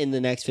bet, in the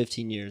next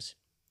 15 years.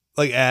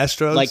 Like ass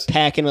drugs? Like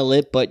packing a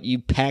lip, but you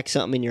pack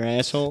something in your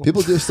asshole.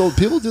 People do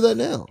that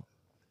now.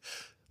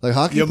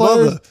 Like Your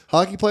mother.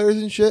 hockey players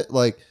and shit.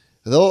 Like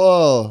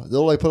they'll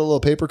like put a little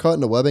paper cut in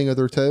the webbing of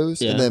their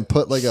toes, and then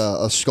put like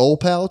a skull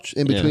pouch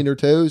in between their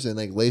toes, and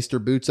like lace their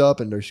boots up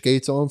and their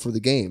skates on for the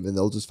game, and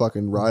they'll just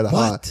fucking ride a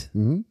high.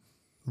 Mm-hmm.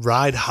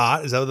 Ride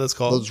hot? Is that what that's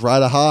called? They'll just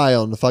ride a high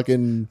on the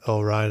fucking.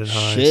 Oh, riding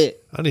high.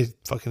 Shit. I need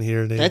fucking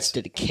hearing aids. That's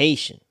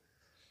dedication.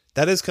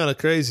 That is kind of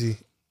crazy.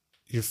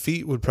 Your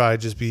feet would probably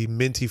just be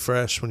minty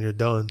fresh when you're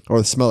done. Or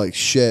they smell like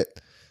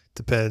shit.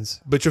 Depends.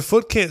 But your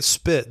foot can't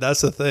spit.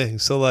 That's the thing.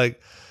 So like,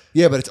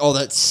 yeah, but it's all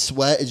that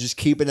sweat is just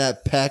keeping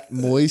that pack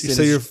moist.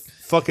 So you're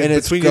fucking and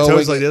between your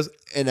toes like this.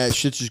 And that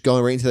shit's just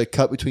going right into the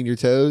cut between your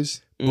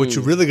toes. What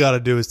you really got to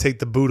do is take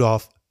the boot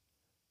off,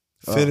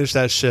 finish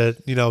that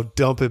shit,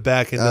 dump it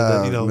back into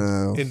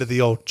the, into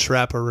the old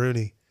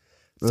trapperoonie,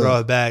 throw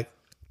it back,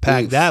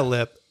 pack that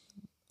lip,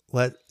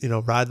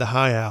 ride the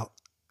high out.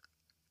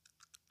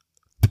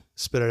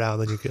 Spit it out,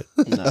 and then you're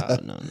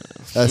good. No.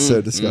 That's so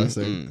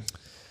disgusting.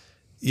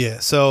 Yeah,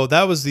 so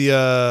that was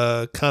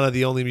the kind of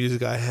the only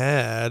music I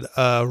had.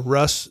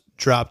 Russ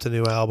dropped a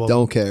new album.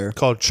 Don't care.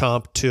 Called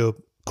Chomp 2.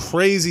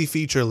 Crazy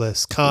feature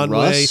list. Conway,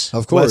 Russ?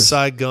 Of course. West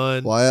Side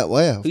Gun.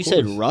 Why? Who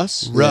said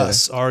Russ?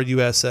 Russ,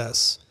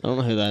 R-U-S-S. I don't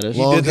know who that is.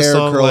 He did the hair,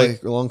 song curly,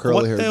 like, long curly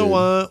what hair. They Dude.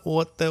 want,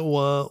 what they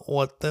want,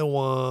 what they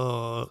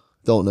want.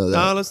 Don't know that.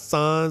 Dollar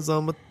signs,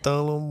 I'ma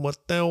tell them what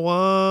they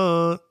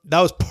want.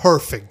 That was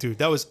perfect, dude.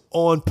 That was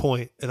on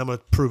point, and I'm going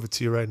to prove it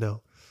to you right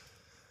now.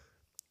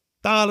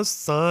 Dollar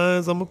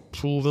signs, I'm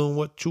proving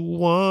what you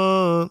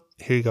want.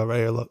 Here you go, right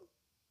here, look.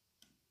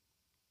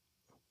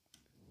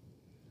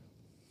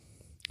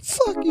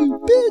 Fuck you,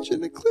 bitch,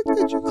 and the click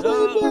that you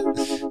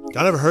click.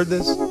 I never heard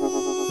this.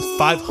 There's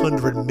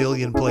 500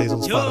 million plays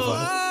on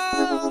Spotify.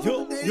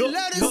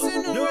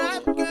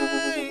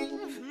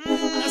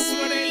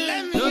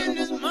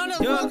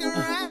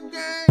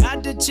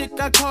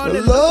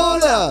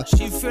 Lola.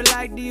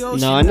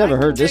 No, I never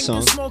heard this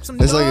song.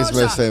 It's like his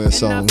most famous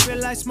song. Not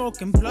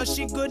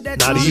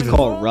Is it even.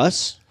 called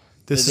Russ?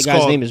 This The is guy's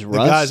called- name is The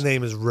Russ? guy's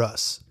name is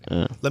Russ.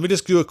 Let me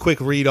just do a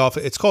quick read off.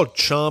 It's called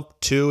Chomp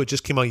 2. It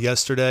just came out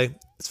yesterday.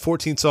 It's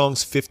 14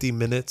 songs, 50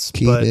 minutes.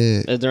 Keep but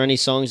it. Are there any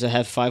songs that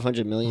have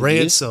 500 million views?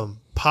 Ransom,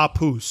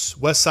 Papoose,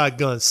 West Side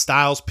Gun,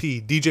 Styles P,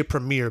 DJ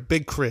Premier,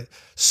 Big Crit,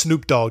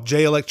 Snoop Dogg,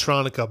 Jay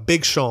Electronica,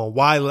 Big Sean,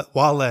 Wale,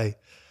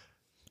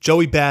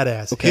 Joey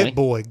Badass, Okay. Hit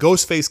Boy,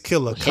 Ghostface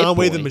Killer, Hit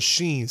Conway Boy. the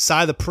Machine,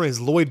 Cy the Prince,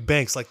 Lloyd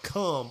Banks. Like,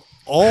 come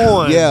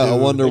on. Yeah, I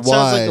dude. wonder It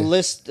sounds like why. a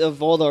list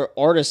of all the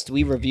artists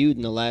we reviewed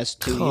in the last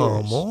 2 years.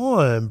 Come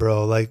on,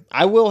 bro. Like,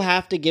 I will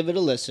have to give it a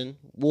listen.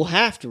 We'll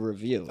have to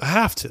review. I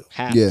have to.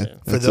 Have Yeah. to.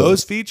 For That's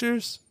those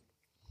features,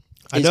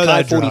 I Is know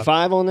Kai that dropped.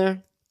 45 on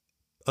there?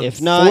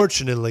 If not,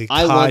 Unfortunately,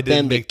 I Kai want didn't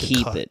them to make the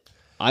keep cut. it.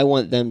 I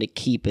want them to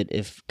keep it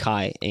if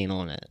Kai ain't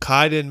on it.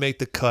 Kai didn't make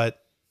the cut,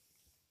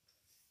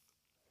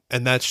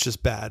 and that's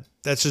just bad.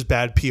 That's just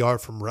bad PR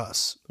from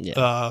Russ.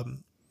 Yeah.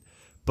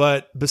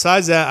 But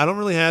besides that, I don't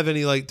really have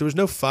any, like, there was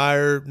no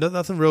fire,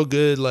 nothing real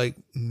good, like,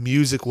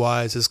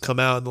 music-wise has come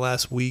out in the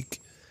last week.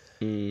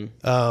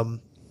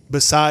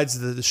 Besides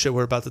the shit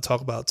we're about to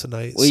talk about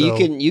tonight. Well, So,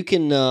 you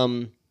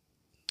can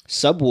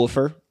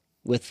subwoofer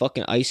with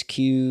fucking Ice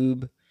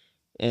Cube,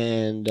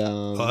 and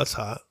oh, that's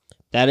hot.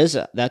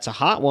 that's a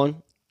hot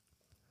one.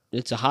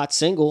 It's a hot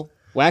single.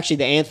 Well, actually,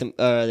 the anthem.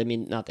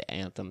 Not the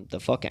anthem. The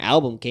fucking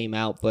album came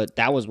out, but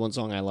that was one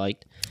song I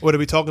liked. What, are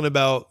we talking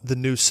about the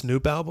new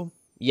Snoop album?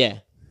 Yeah.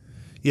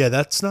 Yeah,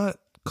 that's not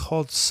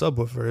called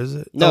Subwoofer, is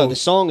it? No, Oh, the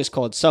song is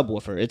called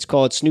Subwoofer. It's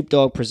called Snoop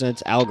Dogg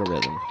Presents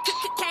Algorithm.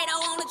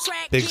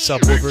 Big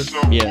Subwoofer.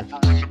 Yeah.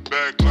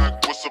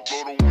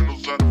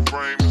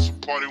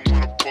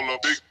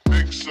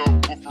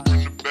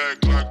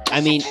 I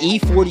mean,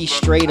 E40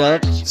 straight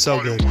up.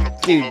 So good.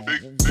 Dude,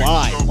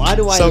 why? Why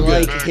do I So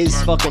good. like his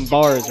fucking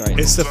bars right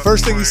now? It's the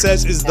first thing he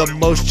says is the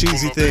most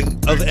cheesy thing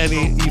of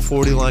any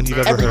E40 line you've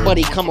ever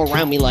Everybody heard. come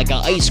around me like an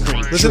ice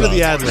cream Listen to truck.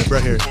 the ad-lib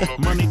right here.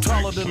 Money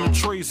taller than the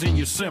trees in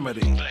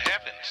Yosemite.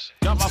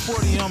 Got my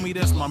 40 on me,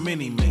 that's my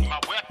mini-me.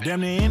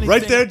 Damn near anything.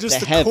 Right there, just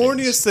the, heavens,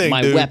 corniest thing,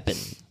 my dude. weapon.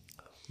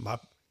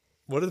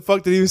 What the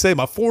fuck did he even say?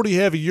 My 40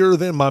 heavier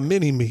than my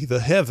mini-me, the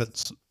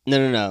heavens.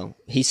 No.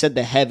 He said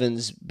the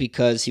heavens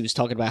because he was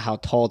talking about how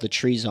tall the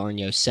trees are in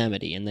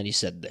Yosemite, and then he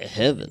said the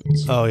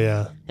heavens, Oh,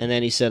 yeah. and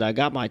then he said I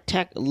got my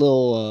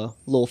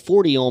little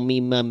 40 on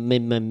me, my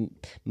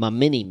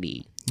mini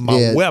me, My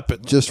Yeah, weapon.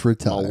 Just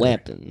retire. my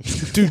weapon.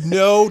 Dude,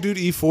 no, dude,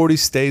 E40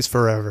 stays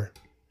forever.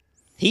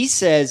 He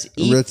says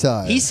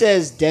Retire. He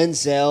says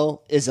Denzel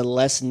is a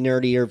less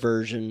nerdier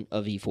version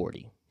of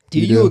E40. Do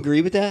You you do.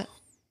 agree with that?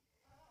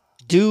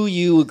 Do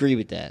you agree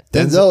with that?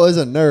 Denzel is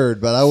a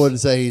nerd, but I wouldn't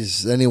say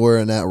he's anywhere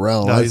in that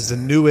realm. No, he's the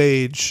new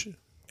age,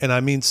 and I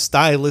mean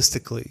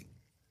stylistically,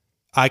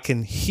 I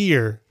can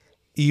hear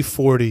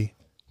E40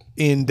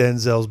 in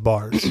Denzel's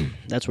bars.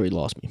 That's where he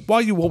lost me. Why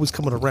are you always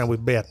coming around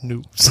with bad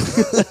news?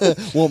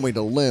 Want me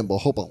to limp, but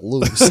hope I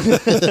lose.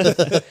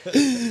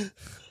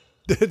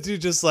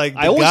 Dude, just like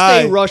I always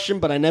say Russian,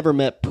 but I never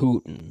met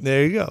Putin.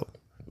 There you go.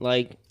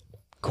 Like,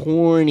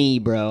 corny,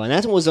 bro. And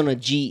that was on a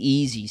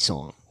G-Eazy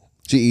song.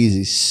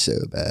 G-Eazy's so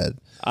bad.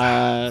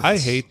 I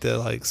hate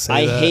to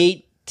say that. I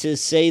hate to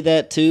say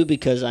that too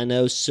because I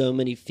know so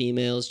many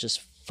females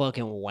just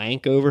fucking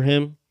wank over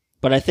him.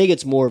 But I think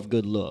it's more of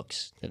good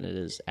looks than it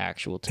is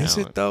actual talent. Is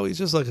it though? He's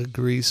just like a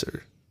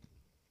greaser.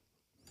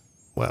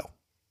 Well,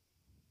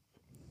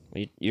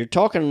 you're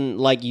talking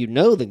like you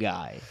know the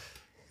guy.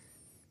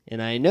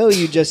 And I know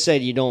you just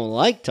said you don't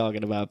like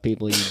talking about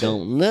people you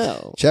don't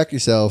know. Check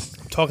yourself.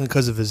 I'm talking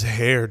because of his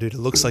hair, dude. It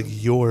looks like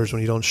yours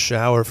when you don't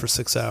shower for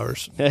 6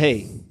 hours.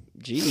 Hey,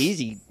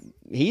 G-Eazy.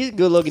 He's a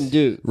good-looking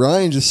dude.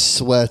 Ryan just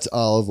sweats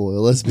olive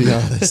oil. Let's be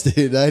honest,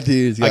 dude. That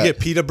dude's got... I get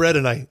pita bread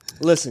and I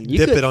Listen, you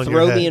dip could it on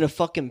throw your head. me in a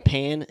fucking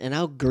pan and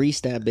I'll grease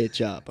that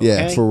bitch up. Okay?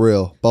 Yeah, for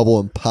real. Bubble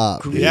and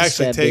pop. It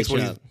actually that takes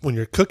bitch up. when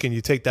you're cooking,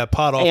 you take that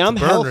pot off Hey, the I'm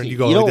burner healthy. and you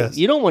go You like don't, this.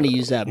 you don't want to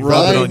use that. Rub it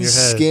on Ryan's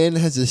your head. skin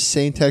has the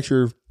same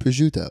texture of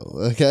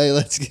prosciutto. Okay,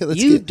 let's get.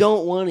 You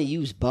don't want to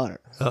use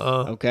butter.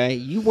 Uh-uh. Okay?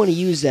 You want to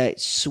use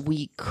that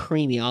sweet,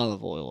 creamy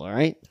olive oil, all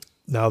right?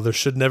 No, there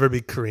should never be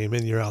cream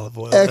in your olive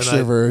oil. Extra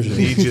and I virgin.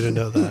 need you to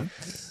know that.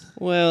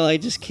 Well, I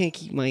just can't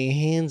keep my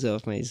hands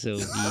off myself.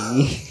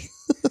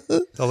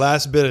 The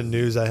last bit of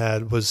news I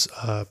had was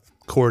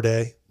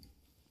Corday.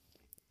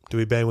 Do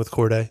we bang with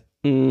Corday?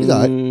 He's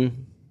all right.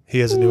 He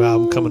has a new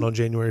album coming on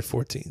January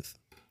 14th.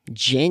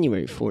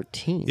 January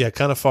 14th. Yeah,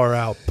 kind of far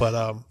out, but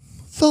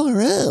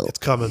Far out. it's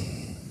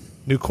coming.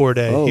 New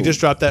Corday. Oh, He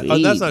just dropped that.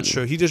 Oh, that's not baby.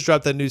 true. He just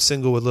dropped that new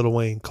single with Lil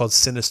Wayne called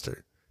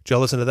Sinister. Did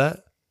y'all listen to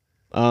that?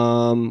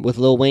 With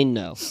Lil Wayne,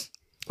 no.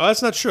 Oh,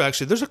 that's not true,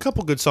 actually. There's a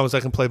couple good songs I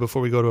can play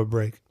before we go to a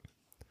break.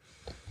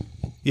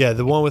 Yeah,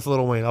 the one with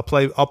Lil Wayne. I'll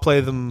play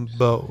them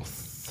both.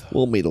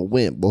 Want me to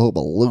win, but hope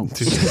I lose.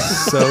 Dude,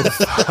 so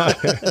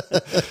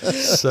fire.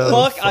 So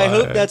Fuck, I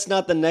hope fire. that's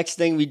not the next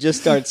thing we just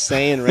start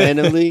saying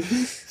randomly.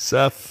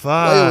 So Why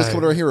fire. you always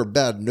coming around here with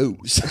bad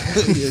news?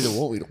 You don't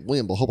want me to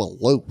win, but hope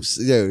I lose.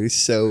 Yo, he's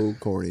so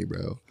corny,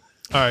 bro.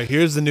 All right,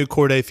 here's the new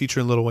Corday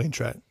featuring Lil Wayne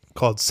track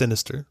called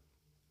Sinister.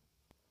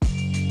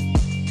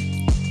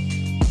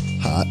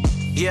 Hot.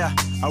 Yeah,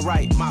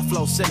 alright, my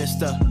flow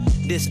sinister.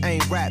 This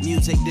ain't rap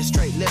music, this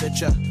straight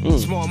literature.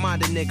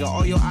 Small-minded nigga,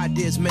 all your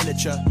ideas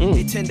miniature.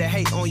 They tend to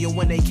hate on you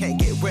when they can't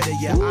get rid of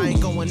you. I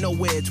ain't going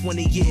nowhere,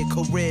 20-year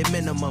career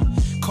minimum.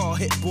 Call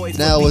Hit Boy for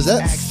Now, was beats,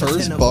 that ask for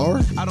first 10 of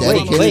bar them. I don't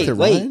dedicated wanna- to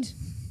Ryan?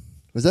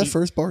 Was that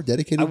first bar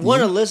dedicated I to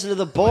want to you? listen to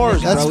the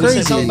bars, That's bro. We crazy.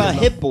 said something about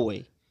Hit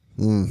Boy.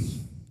 Mm.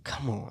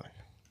 Come on.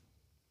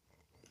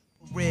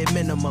 Red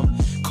minimum.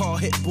 Call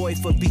Hit Boy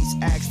for beats,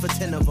 ask for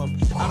 10 of them.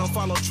 I don't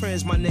follow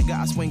trends, my nigga,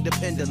 I swing the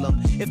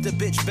pendulum. If the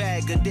bitch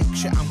bag a dick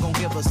shit, I'm gon'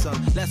 give her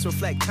some. Let's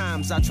reflect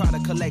times, I try to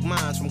collect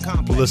mines from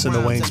complex Listen to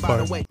rhymes. Wayne's And by the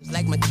part. way,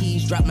 Like my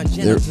keys, drop my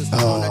There, genitals.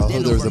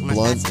 there was a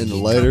blunt in the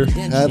lighter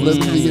ad-lib in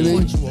the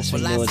beginning. That's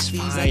when you know it's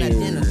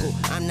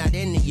fire. I'm not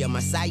into you.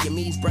 My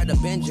Siamese brother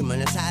Benjamin.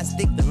 That's how I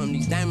stick to him.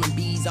 These diamond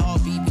bees, all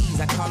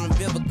BBs. I call them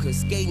Vivica.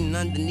 Skating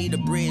underneath a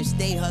bridge.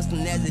 Stay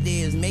hustling as it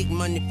is. Make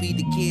money, feed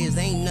the kids.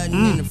 Ain't nothing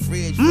in the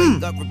fridge.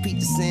 Wake up, repeat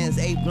the sins.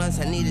 8 blunts,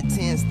 I need a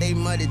 10. Stay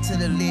muddy to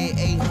the lid.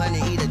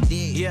 800, eat a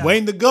dick. yeah.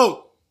 Wayne the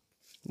GOAT.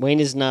 Wayne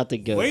is not the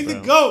GOAT. Wayne bro. the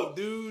GOAT,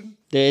 dude.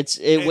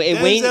 And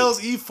Wayne. Denzel's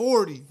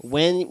E40.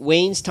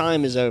 Wayne's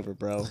time is over,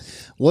 bro.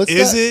 What's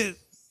Is that? it?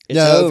 It's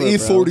No, over,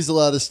 if bro. E40's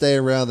allowed to stay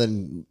around,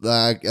 then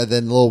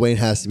Lil Wayne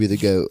has to be the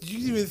GOAT. You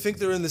even think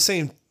they're in the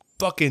same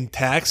fucking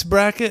tax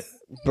bracket?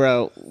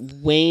 Bro,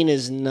 Wayne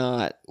is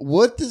not.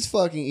 What does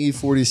fucking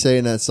E40 say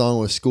in that song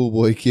with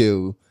Schoolboy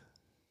Q?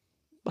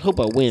 I hope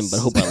I win, but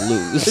I hope I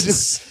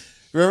lose.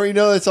 Remember, you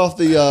know, it's off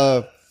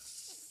the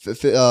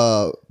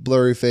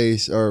Blurry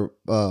Face or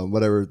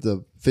whatever,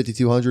 the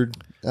 5200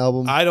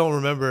 album. I don't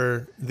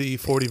remember the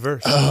E40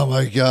 verse. Oh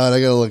my god,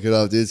 I gotta look it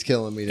up, dude. It's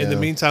killing me now. In the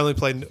meantime, we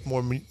played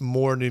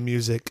more new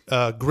music.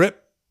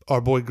 Grip,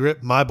 our boy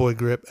Grip, my boy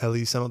Grip, at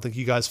least. I don't think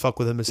you guys fuck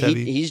with him as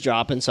heavy. He's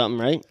dropping something,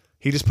 right?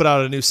 He just put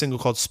out a new single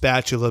called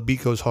Spatula.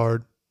 Beat goes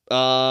hard.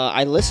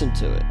 I listened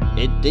to it.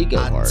 It did go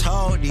hard.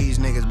 told these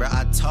niggas, bro.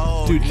 I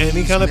told Dude,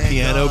 any kind of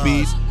piano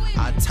beat,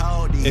 I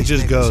told these it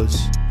just niggas.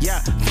 goes. Yeah,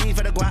 fiend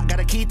for the guac, got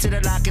a key to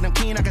the lock, and I'm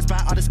keen. I can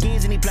spot all the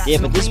schemes and he plots. Yeah,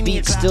 but this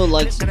beat still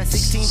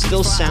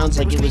still sounds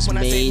like it was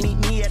made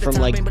from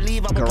like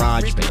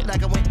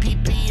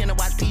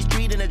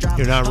GarageBand.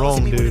 You're not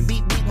wrong, dude.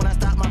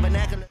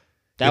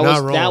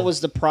 That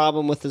was the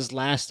problem with his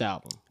last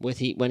album when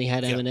he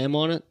had Eminem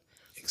on it.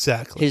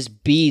 Exactly. His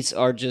beats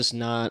are just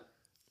not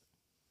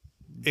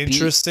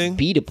Interesting.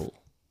 beatable.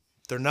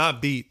 They're not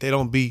beat. They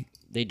don't beat.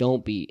 They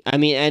don't beat. I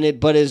mean,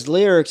 but his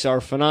lyrics are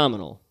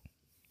phenomenal.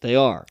 They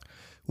are.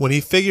 When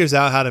he figures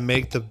out how to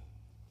make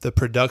the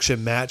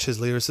production match his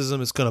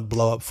lyricism, it's going to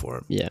blow up for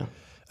him. Yeah.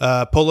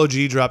 Polo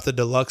G dropped the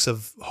deluxe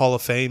of Hall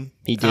of Fame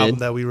He did. album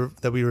that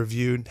we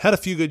reviewed. Had a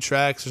few good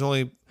tracks. There's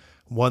only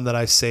one that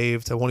I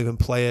saved. I won't even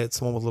play it. It's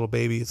the one with Little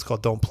Baby. It's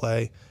called Don't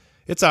Play.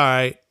 It's all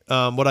right.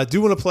 What I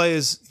do want to play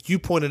is you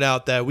pointed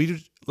out that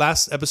we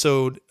last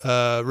episode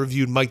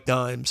reviewed Mike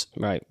Dimes,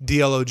 Right.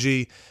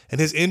 DLOG, and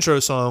his intro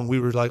song we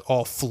were like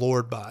all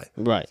floored by.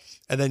 Right.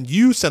 And then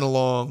you sent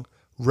along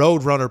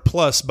Roadrunner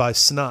Plus by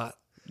Snot,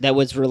 That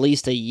was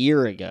released a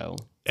year ago.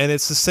 and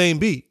it's the same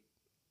beat.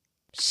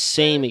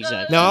 Same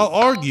exact. Now I'll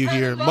argue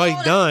here,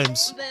 Mike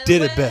Dimes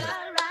did it better.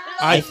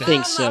 I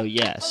think so.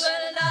 Yes.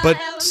 But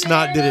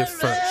Snot did it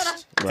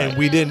first, Right. and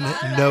we didn't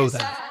know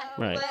that.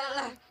 Right.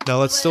 Now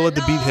let's still let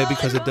the beat hit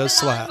because it does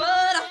slap.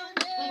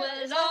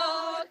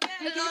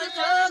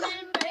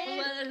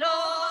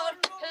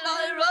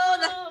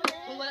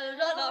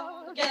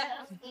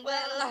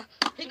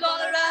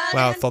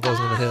 Wow, I thought that was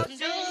going to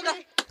hit.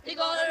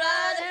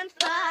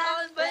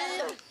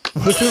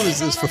 What was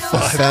this for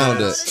 5 Found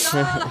minutes?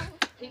 it.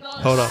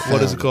 Hold on,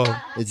 what is it called?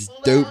 It's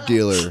Dope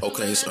Dealer.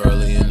 Okay, it's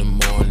early in the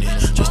morning,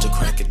 just to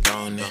crack it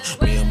down. Me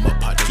and my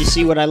partner. You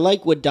see, what I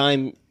like what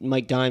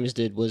Mike Dimes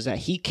did was that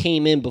he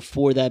came in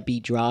before that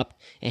beat dropped,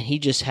 and he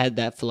just had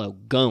that flow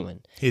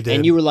going. He did.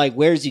 And you were like,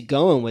 "Where's he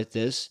going with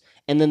this?"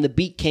 And then the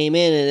beat came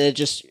in, and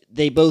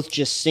they both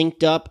just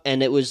synced up,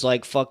 and it was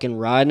like fucking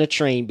riding a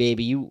train,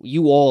 baby.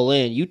 You all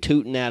in, you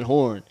tooting that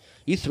horn,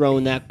 you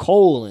throwing that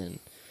coal in.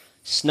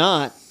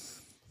 Snot,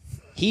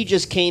 he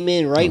just came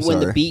in right when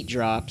the sorry. beat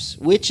drops,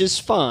 which is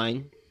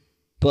fine,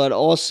 but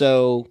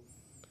also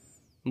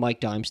Mike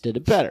Dimes did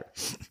it better.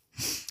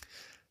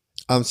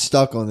 I'm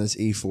stuck on this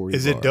E40.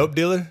 Is it bar. Dope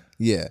Dealer?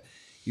 Yeah.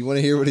 You want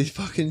to hear what he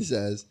fucking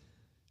says?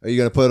 Are you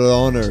going to put it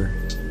on or?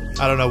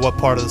 I don't know what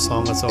part of the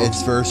song that's on.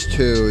 It's verse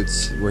 2.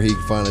 It's where he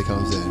finally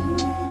comes in.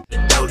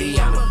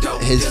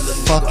 His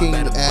fucking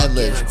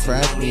ad-libs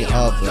crack me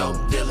up, though.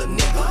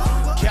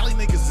 Cali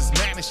niggas is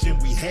managed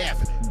and we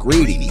have it.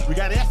 Greedy. We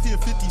got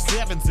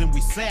F-57s and we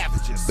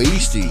savages.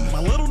 Beastie.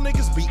 My little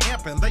niggas be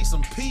amping, they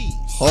some peas.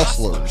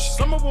 Hustlers.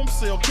 Some of them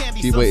sell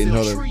candy, Keep some waiting,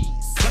 sell hold on. trees.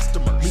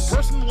 Customers. Me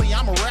personally,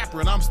 I'm a rapper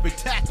and I'm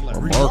spectacular.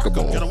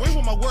 Remarkable. Get away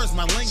with my words,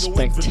 my lingo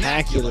ain't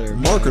Spectacular. vernacular.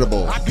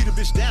 Marketable. I beat a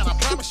bitch down, I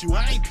promise you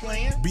I ain't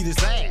playing. Beat his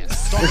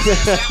ass.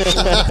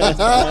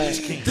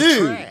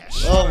 Dude.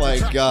 Oh my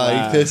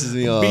God. He pisses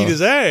me off. Beat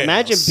his ass.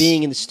 Imagine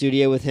being in the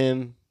studio with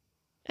him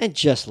and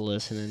just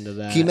listening to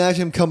that. Can you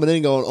imagine him coming in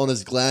and going on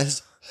his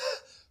glasses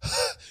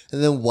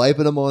and then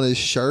wiping them on his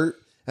shirt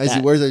as he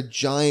That- wears a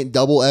giant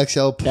double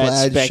XL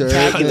plaid shirt?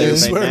 spectacular,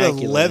 He's man. wearing a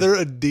Vernacular. leather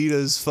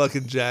Adidas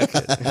fucking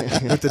jacket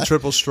with the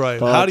triple stripe.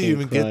 How do you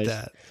even Fucking get Christ.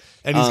 that?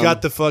 And he's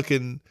got the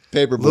fucking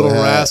Paperboy Little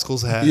hat.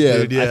 Rascals hat, Yeah.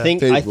 dude. Yeah. I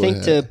think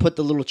Paperboy to hat. put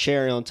the little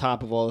cherry on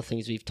top of all the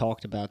things we've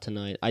talked about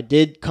tonight, I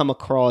did come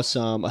across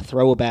a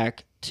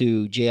throwback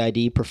to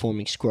JID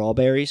performing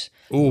Strawberries.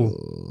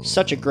 Ooh.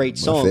 Such a great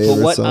song. But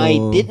favorite what I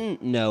song.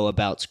 didn't know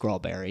about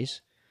Strawberries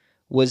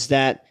was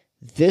that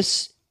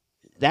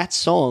that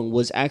song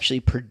was actually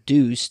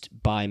produced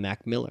by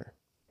Mac Miller.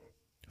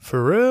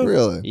 For real?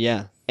 Really?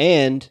 Yeah,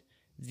 and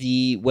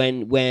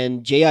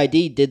when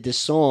JID did this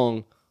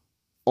song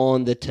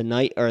on the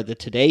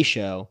Today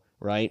Show,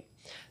 right?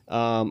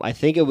 I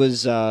think it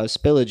was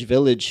Spillage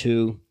Village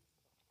who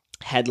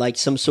had like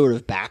some sort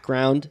of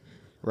background,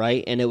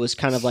 right? And it was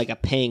kind of like a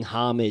paying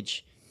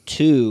homage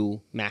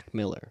to Mac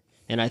Miller.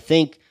 And I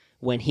think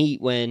when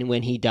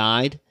he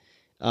died,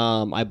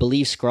 I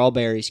believe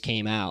Strawberries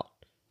came out,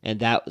 and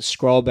that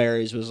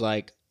Strawberries was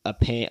like a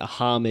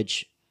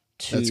homage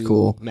to That's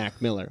cool. Mac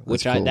Miller,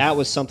 which That's cool. that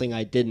was something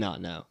I did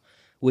not know,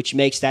 which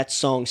makes that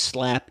song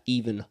slap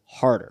even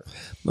harder.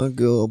 My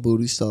girl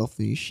booty soft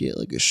and shit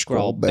like a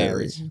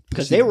strawberry.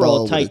 Because they were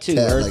all tight too.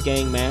 Earth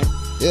Gang Mac.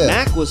 Yeah.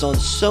 Mac was on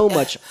so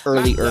much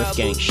early Earth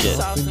Gang shit.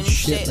 And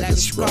shit like a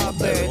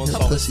strawberry.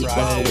 Pussy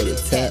ball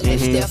with a tat like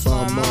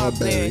Stephon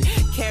Marbury.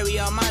 Carry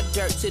all my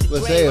dirt to the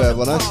Let's grave say of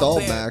when I saw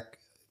Marbury. Mac,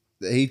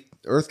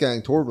 Earth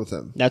Gang toured with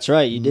him. That's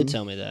right. You did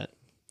tell me that.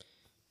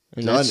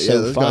 And that's yeah,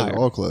 so those guys fire. are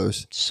all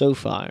close. So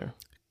fire.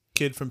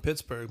 Kid from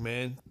Pittsburgh,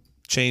 man.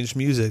 Changed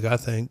music, I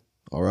think.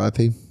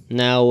 R.I.P.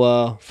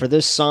 Now, for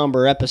this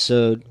somber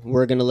episode,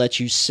 we're going to let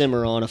you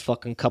simmer on a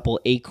fucking couple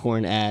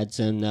Acorn ads,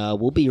 and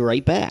we'll be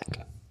right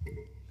back.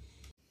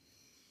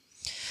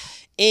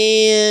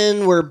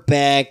 And we're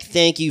back.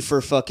 Thank you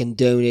for fucking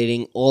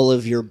donating all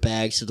of your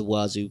bags to the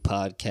Wazoo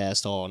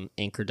Podcast on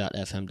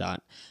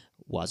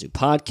anchor.fm/Wazoo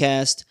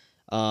Podcast.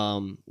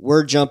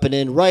 We're jumping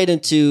in right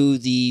into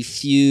the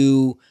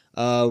few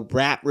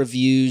rap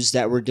reviews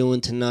that we're doing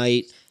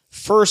tonight.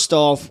 First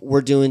off,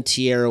 we're doing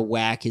Tierra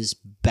Whack is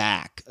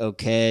back,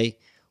 okay?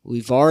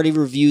 We've already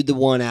reviewed the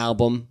one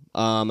album.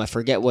 I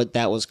forget what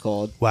that was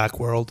called. Whack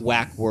World.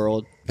 Whack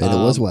World. And it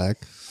was whack.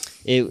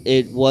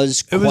 It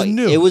was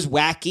new. It was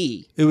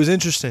wacky. It was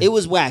interesting. It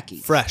was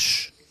wacky.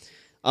 fresh.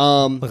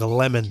 Um, Like a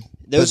lemon.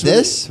 those But were-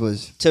 this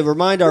was to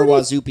remind our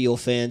Wazoopial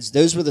fans,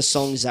 those were the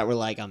songs that were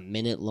like a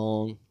minute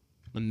long,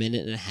 a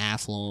minute and a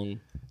half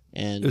long,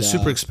 and It was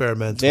super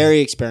experimental.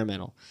 very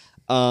experimental.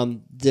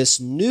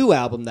 This new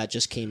album that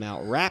just came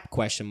out, Rap ?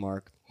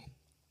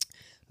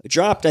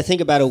 dropped, I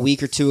think, about a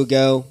week or two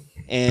ago,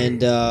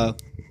 and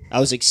I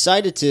was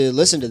excited to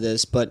listen to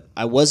this, but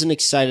I wasn't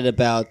excited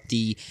about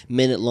the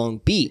minute-long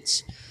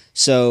beats.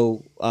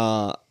 So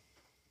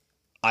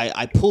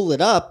I pull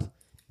it up,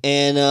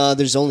 and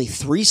there's only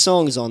 3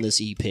 songs on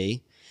this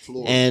EP,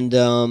 and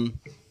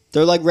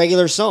they're like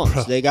regular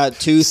songs. They got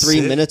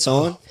 2-3 minutes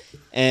on,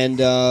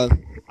 and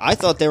I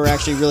thought they were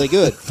actually really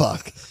good.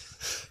 Fuck.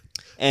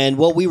 And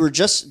what we were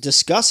just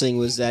discussing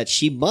was that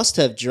she must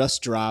have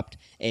just dropped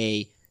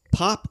a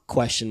pop ?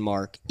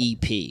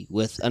 EP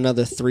with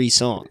another 3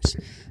 songs.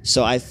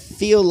 So I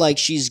feel like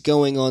she's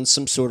going on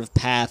some sort of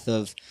path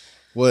of...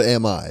 What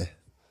am I?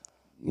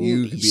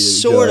 You could be the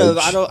sort judge.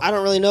 of. I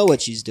don't really know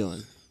what she's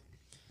doing.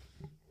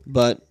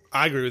 But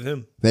I agree with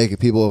him. Making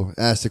people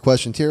ask the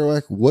question,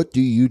 Tierra, what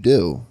do you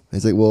do?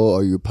 It's like, well,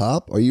 are you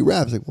pop? Are you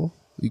rap? It's like, well,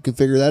 you can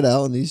figure that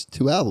out in these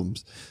 2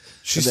 albums.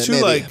 She's And too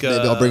then like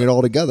maybe I'll bring it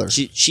all together.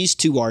 she's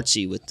too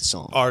artsy with the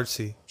song.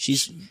 artsy.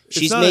 She's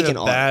It's not making in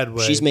a art. bad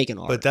way. She's making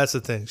art. But that's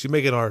the thing. She's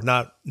making art,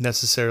 not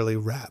necessarily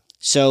rap.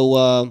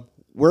 So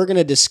we're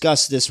gonna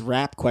discuss this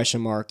rap ?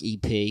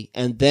 EP,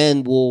 and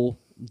then we'll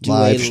do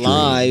Live a stream.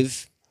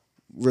 live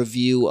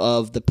review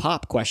of the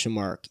pop ?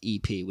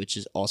 EP, which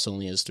is also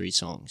only has 3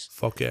 songs.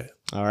 Fuck yeah.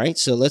 All right,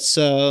 so let's.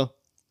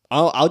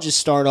 I'll just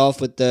start off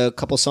with the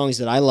couple songs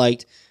that I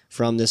liked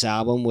from this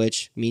album,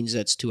 which means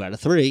that's 2 out of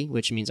 3,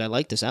 which means I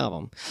like this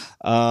album.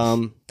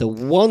 The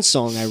one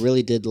song I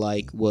really did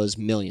like was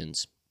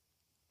 "Millions."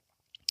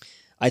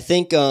 I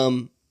think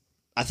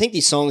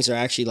these songs are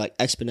actually like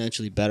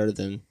exponentially better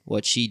than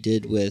what she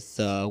did with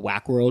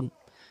Whack World.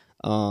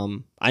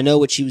 I know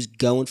what she was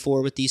going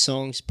for with these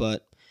songs,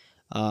 but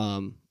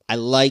I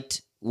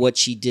liked what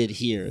she did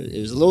here. It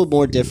was a little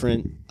more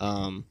different.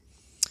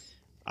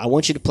 I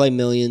want you to play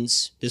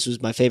 "Millions." This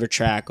was my favorite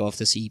track off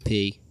this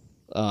EP.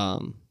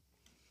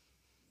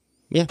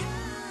 Yeah.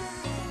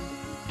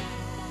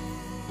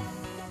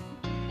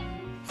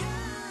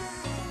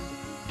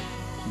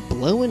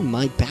 Blowing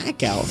my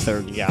back out,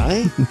 third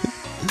guy.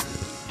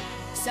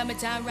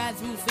 Summertime ride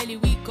through Philly,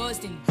 we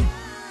coasting.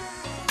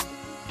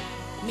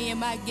 Me and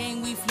my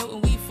gang, we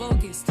floating, we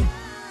focused.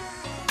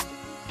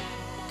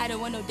 I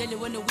don't want no dealing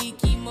with no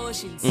weak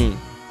emotions. We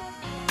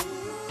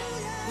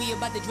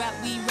about to drop,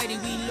 we ready,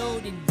 we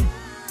loading.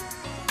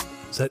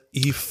 Is that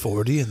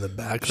E40 in the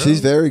background?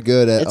 She's very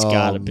good at It's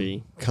gotta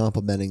be.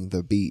 complimenting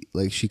the beat.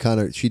 Like she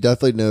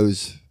definitely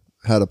knows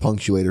how to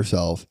punctuate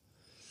herself.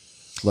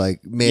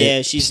 Like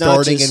she's not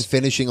starting just- and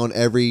finishing on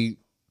every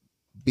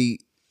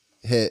beat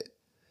hit.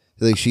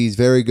 Like she's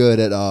very good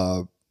at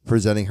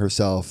presenting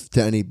herself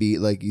to any beat.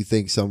 Like you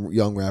think some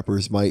young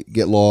rappers might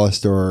get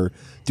lost or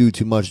do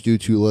too much, do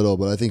too little,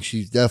 but I think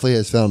she definitely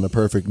has found the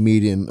perfect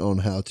median on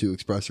how to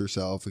express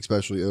herself,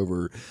 especially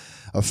over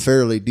a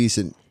fairly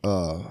decent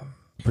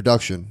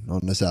production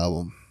on this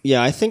album.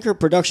 Yeah, I think her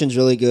production's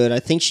really good. I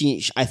think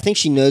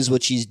she knows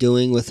what she's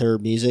doing with her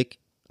music.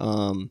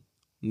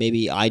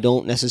 Maybe I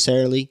don't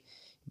necessarily,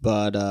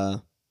 but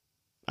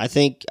I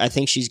think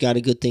she's got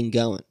a good thing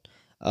going.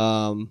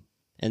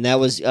 And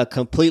that was a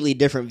completely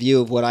different view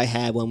of what I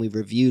had when we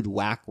reviewed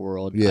Whack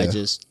World. Yeah.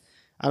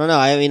 I don't know.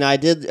 I mean, I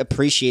did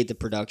appreciate the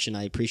production.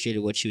 I appreciated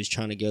what she was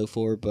trying to go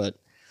for, but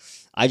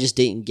I just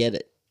didn't get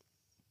it.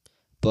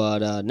 But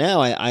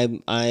now I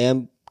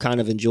am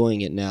kind of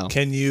enjoying it now.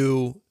 Can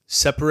you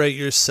separate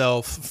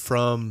yourself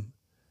from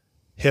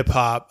hip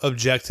hop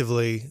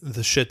objectively,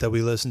 the shit that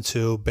we listen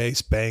to,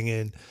 bass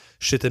banging,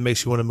 shit that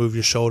makes you want to move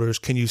your shoulders?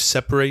 Can you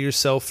separate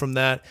yourself from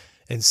that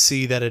and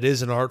see that it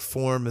is an art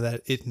form and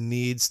that it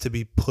needs to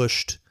be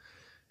pushed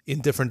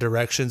in different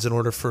directions in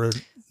order for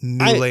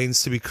new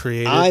lanes to be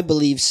created? I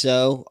believe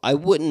so. I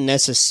wouldn't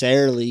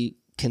necessarily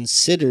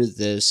consider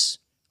this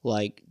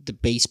like the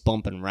bass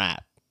bump and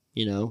rap,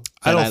 you know?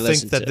 I that don't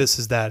listen think that to. this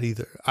is that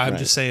either. I'm Right.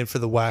 just saying for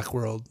the Whack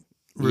World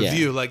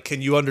review, like,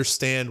 can you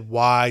understand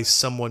why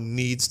someone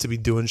needs to be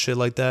doing shit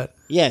like that?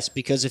 Yes,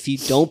 because if you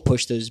don't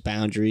push those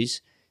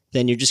boundaries,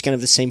 then you're just going to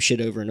have the same shit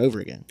over and over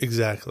again.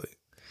 Exactly.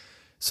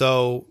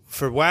 So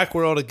for Whack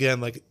World, again,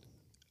 like,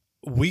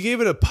 we gave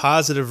it a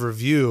positive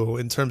review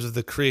in terms of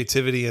the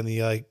creativity and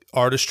the like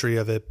artistry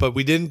of it, but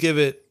we didn't give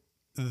it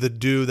the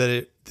due that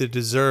it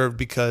deserved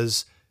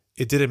because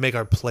it didn't make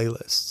our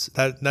playlists.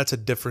 That's a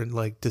different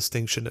like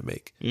distinction to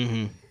make.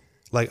 Mm-hmm.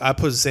 Like I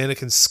put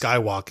Xanakin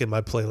Skywok in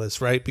my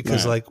playlist, right?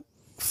 Because like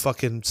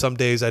fucking some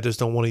days I just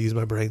don't want to use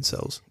my brain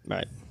cells.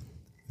 Right.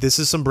 This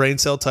is some brain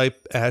cell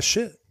type ass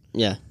shit.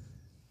 Yeah.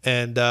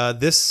 And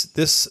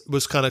this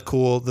was kind of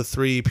cool. The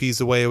 3 EPs,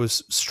 the way it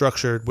was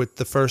structured, with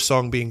the first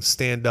song being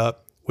Stand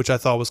Up, which I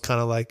thought was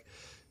kind of like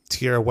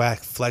Tierra Whack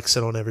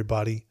flexing on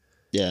everybody.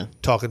 Yeah.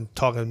 Talking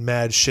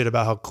mad shit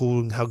about how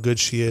cool and how good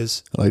she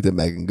is. I like the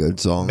Megan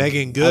Good song.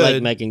 Megan Good,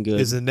 like Megan Good.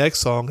 is the next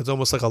song. It's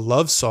almost like a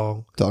love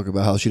song. Talk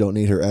about how she don't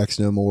need her ex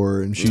no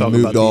more and she Talk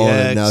moved about the on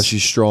ex. and now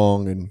she's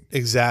strong and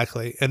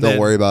Exactly. And don't then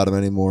worry about him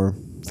anymore.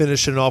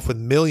 finishing off with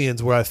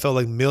Millions, where I felt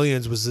like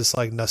Millions was this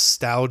like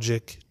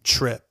nostalgic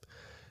trip.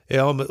 It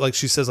almost, like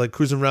she says, like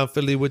cruising around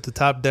Philly with the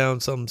top down,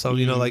 something.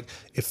 You know, like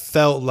it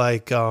felt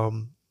like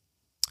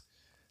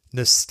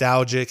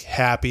nostalgic,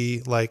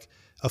 happy, like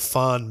a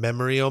fond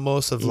memory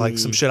almost of like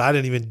some shit I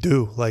didn't even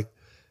do, like,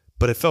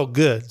 but it felt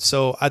good.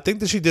 So I think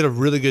that she did a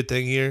really good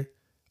thing here.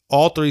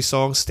 All 3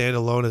 songs stand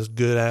alone as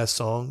good ass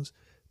songs.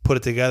 Put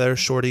it together,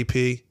 short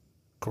EP,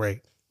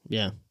 great.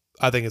 Yeah.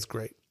 I think it's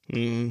great.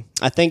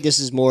 I think this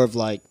is more of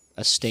like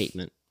a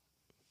statement.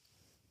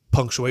 I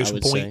Punctuation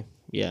would point, say.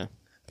 Yeah.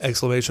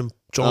 exclamation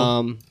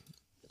John.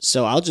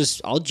 So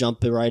I'll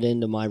jump right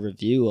into my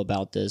review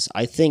about this.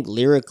 I think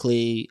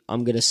lyrically,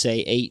 I'm gonna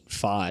say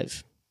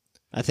 8.5.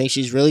 I think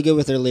she's really good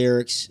with her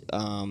lyrics.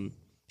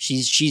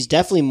 She's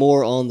definitely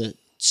more on the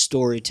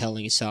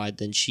storytelling side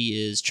than she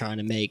is trying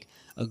to make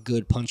a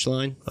good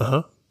punchline.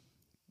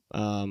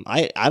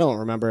 I don't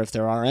remember if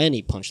there are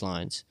any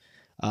punchlines,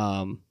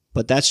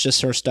 but that's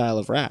just her style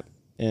of rap.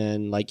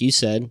 And like you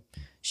said,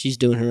 she's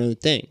doing her own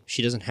thing.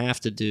 She doesn't have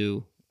to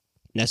do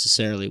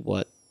necessarily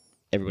what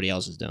everybody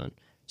else is doing.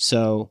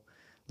 So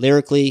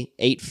lyrically,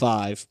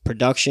 8.5.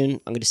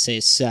 Production, I'm going to say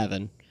a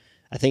 7.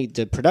 I think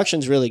the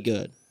production's really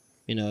good.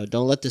 You know,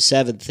 don't let the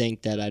 7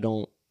 think that I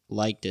don't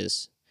like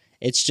this.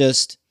 It's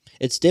just,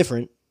 it's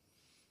different.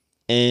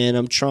 And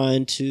I'm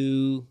trying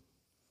to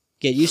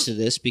get used to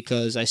this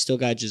because I still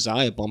got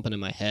Josiah bumping in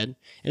my head.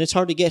 And it's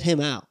hard to get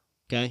him out,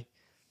 okay?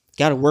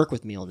 Got to work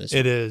with me on this.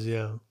 It is,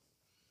 yeah.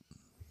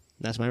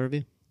 That's my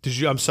review. Did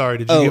you give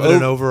it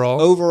an overall?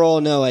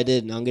 Overall, no, I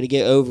didn't. I'm going to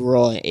get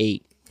overall an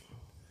 8.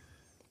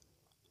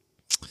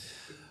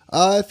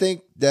 I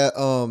think that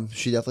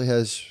she definitely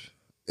has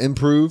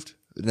improved.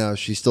 Now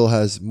she still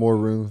has more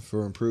room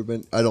for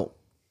improvement.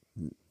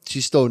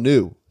 She's still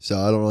new, so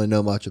I don't really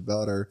know much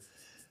about her.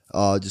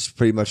 Just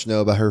pretty much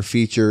know about her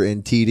feature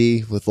in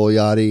TD with Lil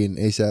Yachty and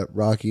ASAP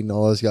Rocky and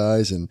all those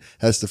guys, and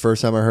that's the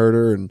first time I heard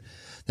her. And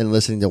then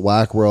listening to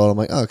Whack World, I'm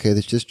like, oh, okay,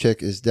 this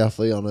chick is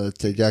definitely on a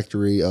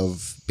trajectory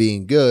of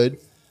being good.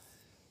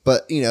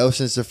 But, you know,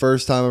 since the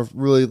first time I've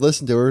really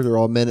listened to her, they're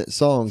all minute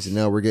songs, and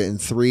now we're getting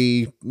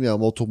 3,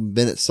 multiple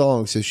minute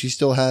songs. So she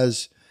still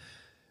has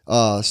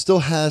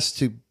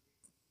to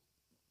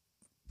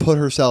put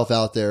herself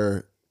out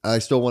there. I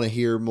still want to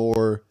hear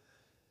more.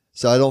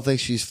 So I don't think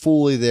she's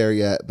fully there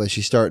yet, but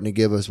she's starting to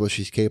give us what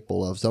she's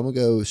capable of. So I'm going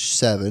to go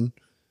 7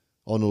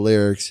 on the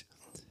lyrics.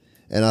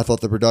 And I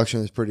thought the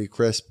production was pretty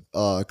crisp,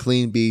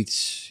 clean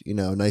beats,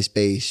 nice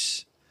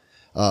bass.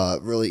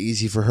 Really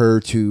easy for her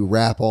to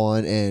rap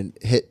on and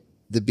hit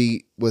the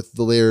beat with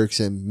the lyrics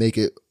and make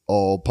it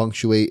all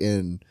punctuate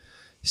and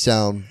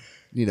sound,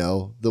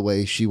 the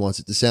way she wants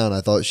it to sound.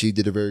 I thought she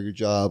did a very good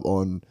job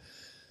on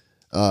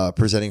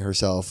presenting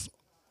herself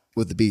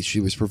with the beats she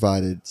was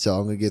provided. So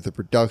I'm going to give the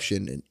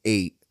production an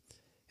 8,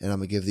 and I'm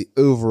going to give the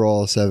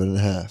overall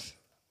 7.5.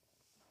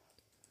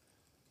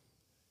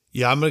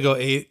 Yeah, I'm going to go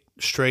 8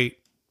 straight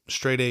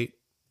 8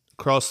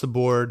 across the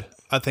board.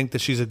 I think that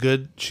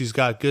she's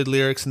got good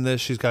lyrics in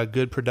this. She's got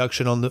good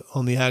production on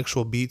the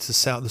actual beats. The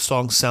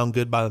songs sound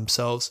good by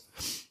themselves.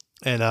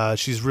 And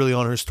she's really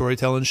on her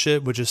storytelling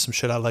shit, which is some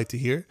shit I like to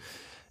hear.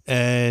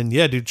 And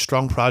yeah, dude,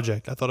 strong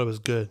project. I thought it was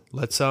good.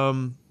 Let's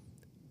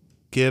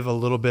give a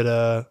little bit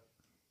of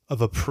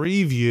a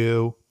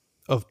preview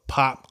of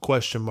Pop ?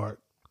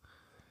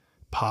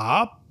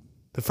 Pop?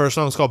 The first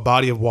song is called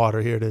Body of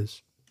Water. Here it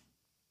is.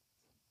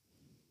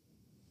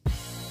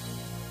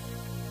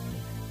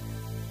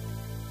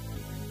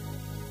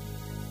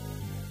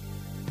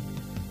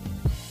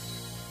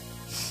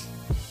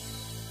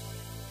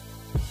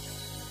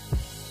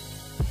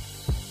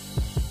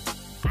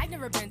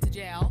 Been to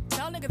jail.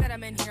 Tell nigga that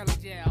I'm in here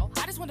like jail.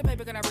 I just want the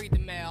paper, gonna read the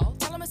mail.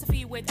 Tell him it's a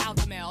fee without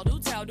the mail. Do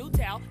tell.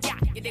 Yeah,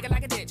 you dig it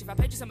like a ditch. If I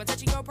picture some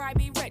attention, you'll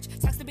probably be rich.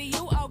 Sucks to be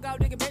you, oh, go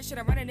dig a bitch. Shit,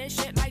 I'm running this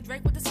shit like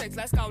Drake with the 6.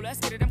 Let's go, let's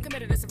get it. I'm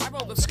committed to this. If I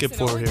roll with Skip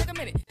forward here.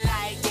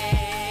 Like,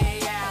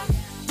 yeah.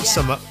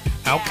 Some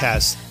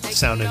Outcast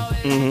sounding.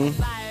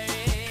 Mm-hmm.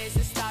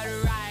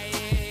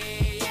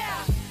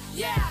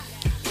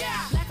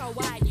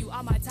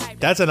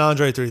 That's an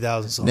Andre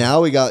 3000 song.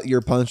 Now we got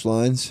your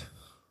punchlines.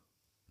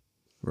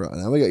 Right,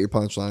 now we got your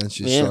punchlines.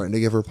 She's starting to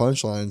give her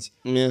punchlines.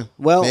 Yeah.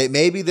 Well,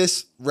 maybe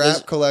this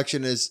rap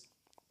collection is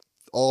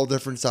all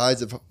different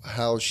sides of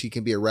how she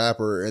can be a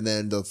rapper, and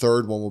then the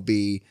third one will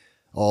be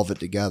all of it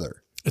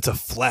together. It's a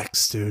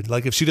flex, dude.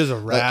 Like if she does a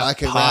rap, I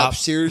can pop, rap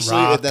seriously,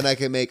 rock. and then I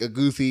can make a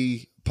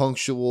goofy,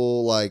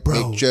 punctual,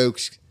 make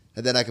jokes,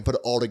 and then I can put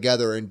it all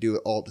together and do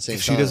it all at the same time.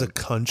 If she does a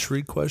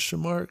country ?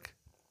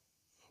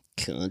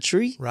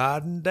 Country?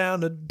 Riding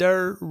down a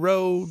dirt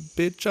road,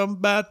 bitch, I'm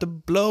about to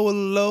blow a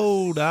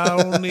load. I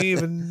don't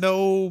even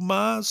know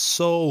my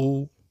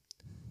soul.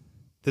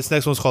 This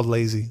next one's called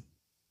Lazy.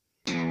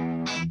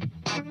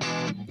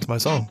 It's my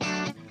song.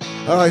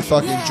 All right,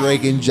 fucking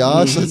Drake and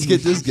Josh, let's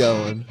get this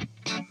going.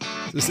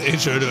 This is the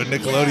intro to a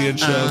Nickelodeon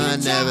show. I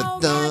never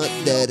thought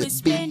that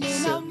it'd be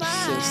so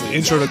It's the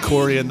intro to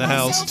Corey in the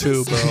House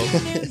too, bro.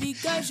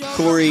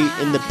 Corey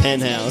in the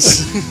penthouse.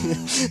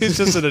 He's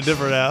just in a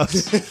different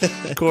house.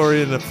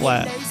 Corey in the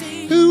flat.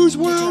 Whose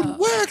world?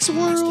 Wax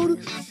world.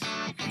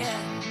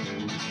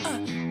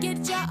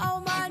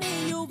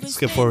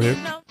 Skip forward here.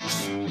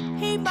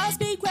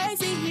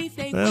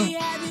 Well,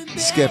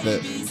 skip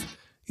it.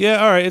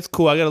 Yeah, all right, it's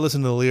cool. I got to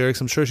listen to the lyrics.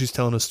 I'm sure she's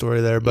telling a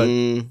story there, but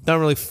don't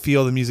really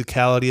feel the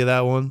musicality of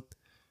that one.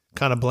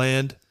 Kind of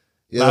bland.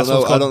 Yeah,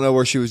 I don't know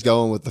where she was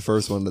going with the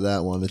first one to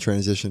that one. The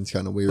transition's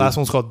kind of weird. Last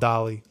one's called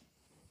Dolly.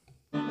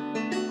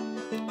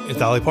 It's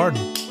Dolly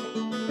Parton.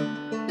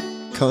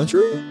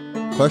 Country?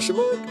 Question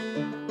mark?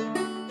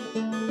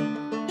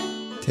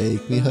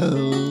 Take me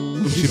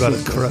home. She about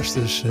to crush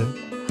this shit.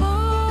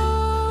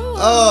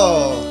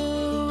 Oh.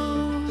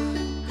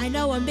 I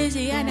know I'm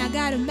busy and I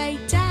gotta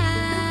make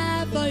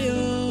time for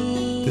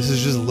you. This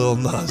is just Lil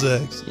Nas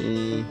X.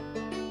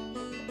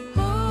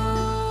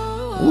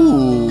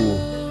 Ooh.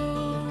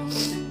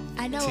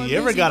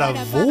 Tierra got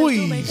a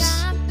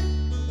voice.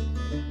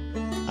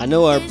 I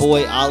know our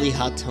boy Ali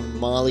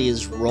Hatamali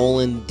is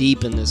rolling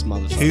deep in this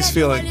motherfucker. He's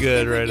feeling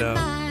good right now.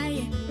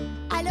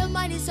 I love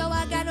money, so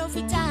I got no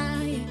free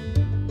time.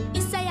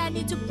 You say I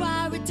need to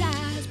prioritize.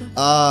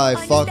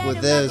 I fuck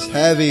with this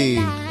heavy.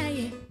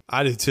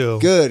 I do too.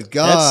 Good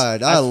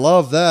God, I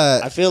love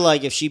that. I feel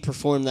like if she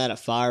performed that at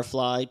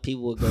Firefly,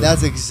 people would go.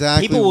 That's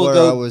exactly people will where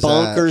go I was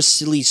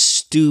bonkersly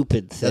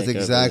stupid. That's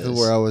exactly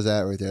where I was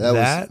at right there. That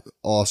was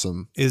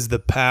awesome. Is the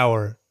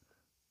power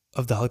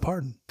of Dolly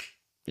Parton.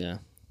 Yeah.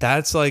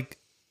 That's like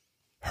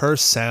her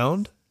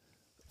sound.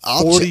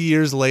 40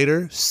 years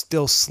later,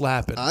 still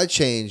slapping. I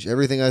change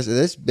everything I said.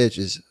 This bitch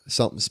is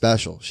something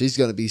special. She's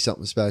gonna be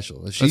something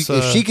special. If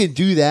she can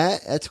do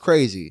that, that's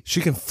crazy.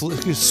 She can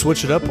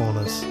switch it up on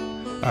us.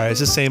 All right,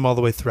 it's the same all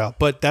the way throughout,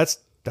 but that's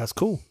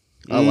cool.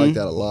 I like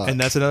that a lot. And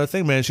that's another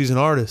thing, man. She's an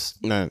artist,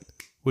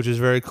 which is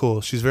very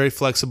cool. She's very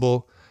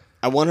flexible.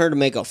 I want her to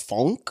make a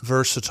funk,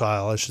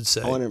 versatile, I should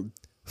say. I want her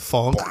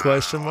funk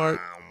question mark.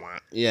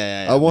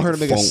 Yeah. I want her to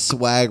make a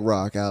swag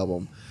rock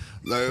album.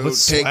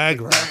 What's swag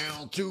rock?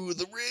 Down to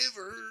the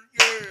river.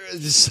 Yeah.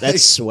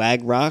 That's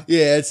swag rock.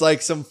 Yeah, it's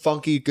like some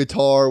funky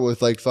guitar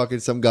with like fucking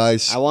some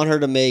guys. I want her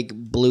to make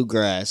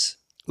bluegrass.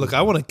 Look,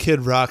 I want a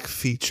Kid Rock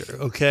feature,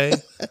 okay?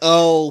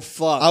 Oh,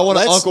 fuck. I want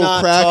an Let's Uncle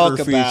not Cracker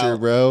talk feature, about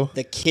bro.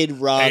 The Kid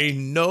Rock Ain't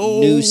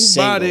new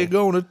single. nobody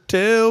gonna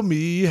tell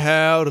me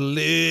how to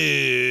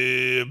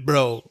live,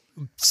 bro.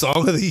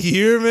 Song of the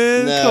year,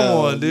 man. No, Come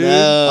on, dude.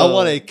 no. I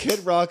want a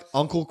Kid Rock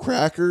Uncle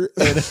Cracker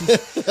and I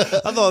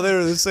thought they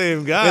were the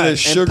same guy. and a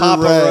Sugar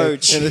Papa Ray.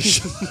 Roach. And the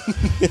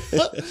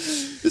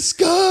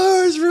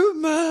scars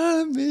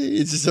remind me.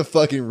 It's just a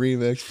fucking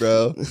remix,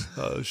 bro.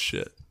 Oh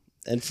shit.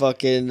 And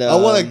fucking. I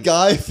want a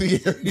Guy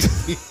Fieri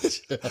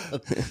feature.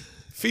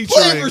 Featuring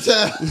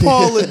Flavortown.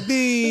 Paula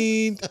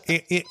Dean.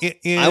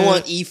 I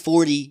want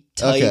E40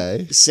 type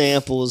Okay.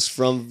 samples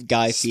from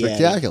Guy Fieri.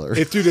 Spectacular.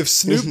 If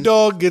Snoop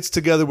Dogg gets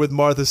together with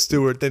Martha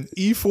Stewart, then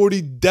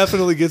E40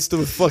 definitely gets to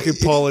with fucking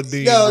Paula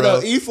Dean, No,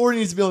 bro. E40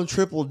 needs to be on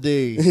Triple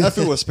D. That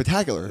food was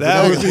spectacular.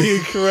 That would be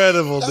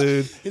incredible,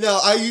 dude. You know,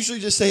 I usually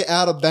just say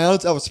out of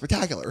bounds. That was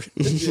spectacular.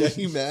 Can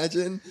you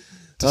imagine?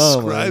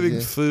 Oh,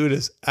 Describing food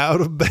as out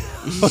of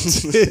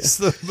bounds is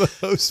the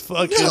most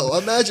fucking. No,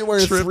 imagine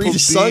wearing Triple 3 D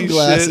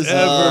sunglasses shit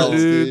ever,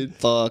 dude.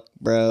 Fuck,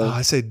 bro. Oh,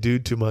 I say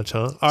dude too much,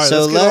 huh? All right,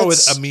 So let's get on with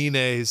let's-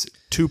 Amine's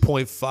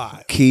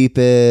 2.5. Keep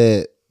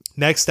it.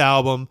 Next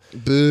album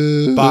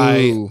Boo.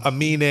 by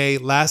Amine.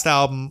 Last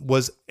album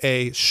was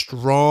a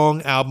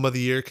strong album of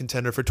the year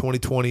contender for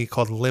 2020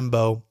 called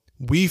Limbo.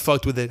 We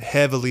fucked with it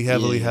heavily.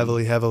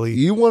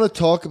 You want to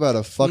talk about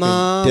a fucking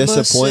Mama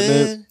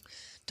disappointment? said,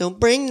 don't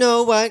bring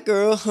no white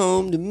girl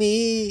home to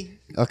me.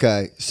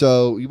 Okay,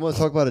 so you want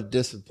to talk about a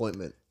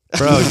disappointment?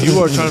 Bro, you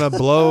are trying to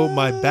blow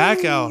my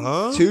back out,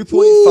 huh?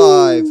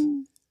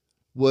 2.5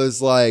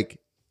 was like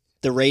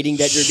The rating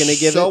that you're going to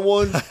give it?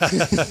 someone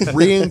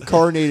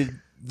reincarnated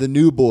the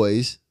New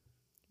Boys.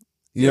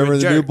 You You're a remember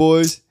the jerk. New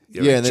Boys?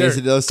 You're Yeah, a and then jerk.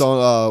 they did the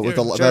song with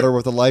You're the a better jerk.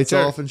 with the lights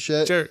Jerk. off and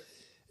shit. Jerk.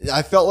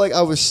 I felt like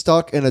I was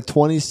stuck in a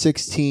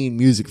 2016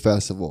 music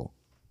festival.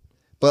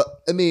 But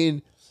I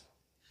mean,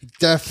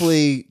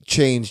 definitely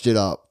changed it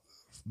up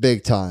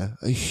big time.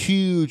 A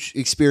huge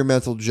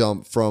experimental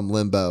jump from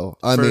Limbo.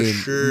 I For mean,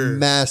 sure.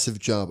 massive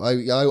jump. I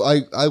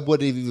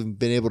wouldn't have even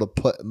been able to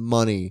put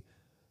money.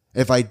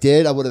 If I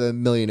did, I would have been a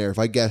millionaire if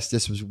I guessed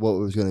this was what it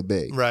was going to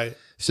be. Right.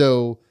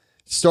 So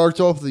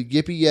starts off with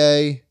the Yippee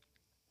Yay,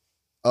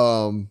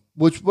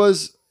 which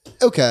was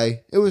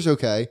okay. It was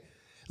okay.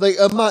 Like,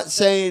 I'm not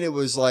saying it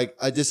was like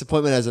a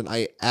disappointment as in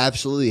I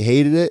absolutely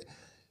hated it,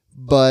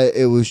 but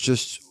it was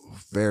just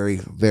very,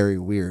 very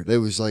weird. It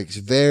was like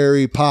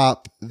very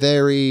pop,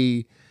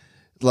 very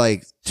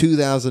like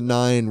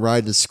 2009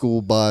 ride the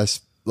school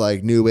bus,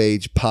 like new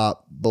age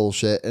pop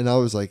bullshit. And I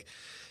was like,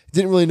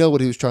 didn't really know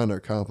what he was trying to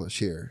accomplish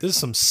here. This is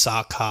some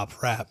sock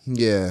hop rap.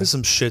 Yeah. This is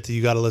some shit that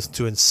you got to listen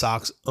to in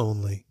socks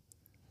only.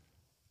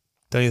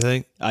 Don't you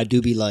think? I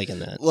do be liking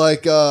that.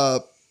 Like, yeah,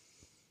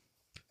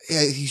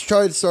 he's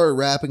tried to start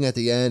rapping at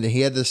the end, and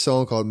he had this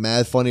song called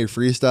Mad Funny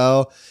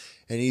Freestyle,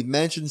 and he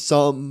mentioned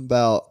something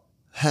about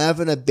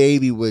having a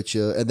baby with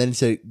you, and then he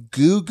said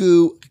goo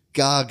goo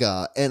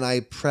gaga, and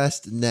I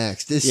pressed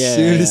next as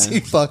soon as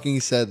he fucking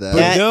said that.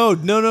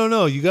 But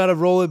no. You got to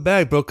roll it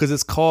back, bro, because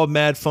it's called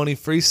Mad Funny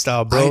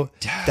Freestyle, bro.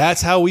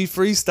 That's how we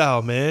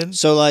freestyle, man.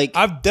 So, like,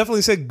 I've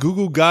definitely said goo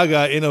goo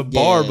gaga in a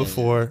bar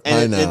before.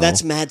 And I know.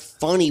 that's mad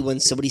funny when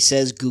somebody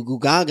says goo goo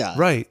gaga.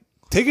 Right.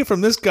 Take it from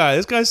this guy.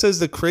 This guy says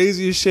the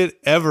craziest shit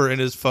ever in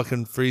his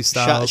fucking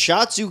freestyle.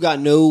 Shatsu got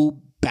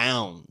no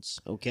bounds,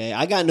 okay?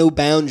 I got no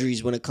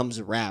boundaries when it comes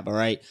to rap, all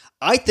right?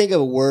 I think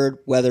of a word,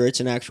 whether it's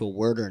an actual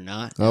word or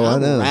not. Oh, I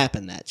know. I'm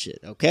rapping that shit,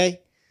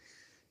 okay?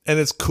 And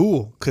it's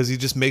cool because he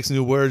just makes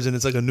new words and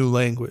it's like a new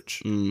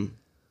language.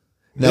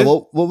 Now,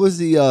 what was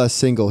the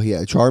single he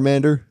had?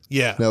 Charmander?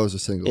 Yeah. That was a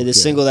single. It is a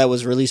single that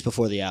was released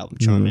before the album,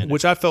 Charmander.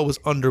 Which I felt was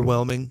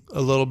underwhelming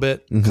a little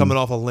bit, coming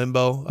off of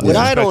Limbo. What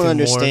I don't expected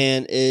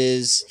understand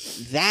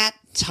is that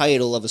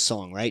title of a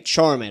song, right?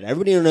 Charmander.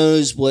 Everybody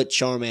knows what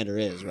Charmander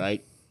is,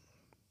 right?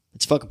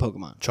 It's fucking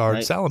Pokemon. Charred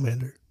right?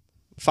 salamander.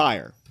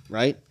 Fire,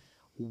 right?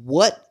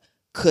 What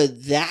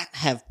could that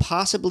have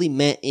possibly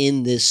meant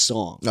in this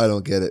song? I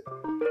don't get it.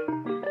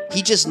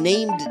 He just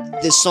named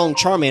this song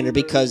Charmander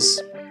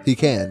because He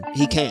can.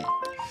 he can,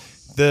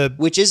 The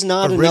which is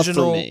not enough for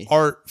original me.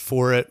 art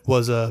for it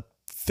was a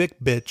thick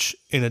bitch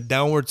in a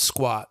downward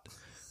squat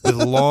with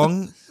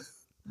long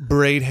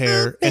braid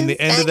hair, and the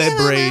end of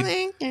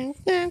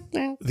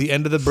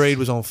the braid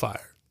was on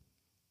fire.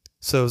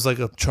 So it was like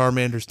a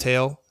Charmander's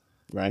tail.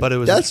 Right. But it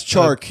was That's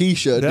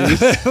Charkeisha, dude.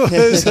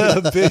 It was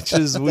a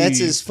bitch's weed. That's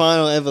his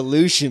final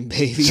evolution,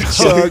 baby.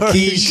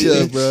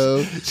 Charkeisha,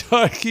 bro.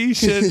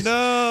 Charkeisha,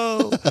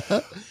 no.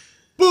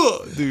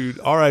 Dude,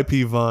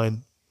 R.I.P.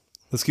 Vine.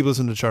 Let's keep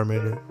listening to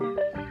Charmander.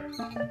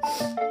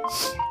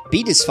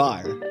 Beat is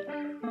fire,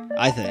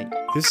 I think.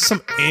 This is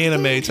some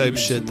anime type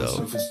shit,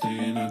 though.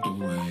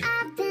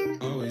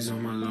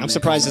 I'm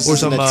surprised this Or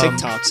isn't some a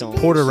TikTok song.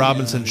 Porter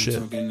Robinson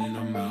shit.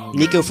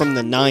 Nico from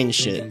the Nine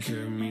shit.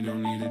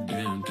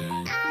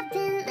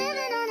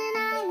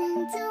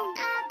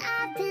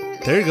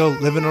 There you go,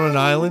 living on an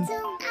island.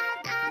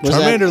 Was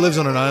Charmander that- lives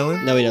on an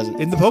island. No, he doesn't.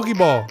 In the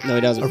Pokeball. No,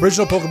 he doesn't.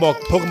 Original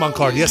Pokemon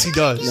card. Yes, he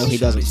does. No, he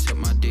doesn't.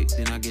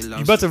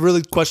 You about to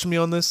really question me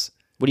on this?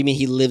 What do you mean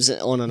he lives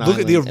on an island? Look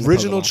at the in a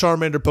original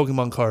Pokemon? Charmander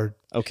Pokemon card.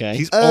 Okay.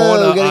 He's Oh,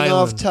 on an getting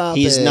off island. topic.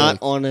 He's not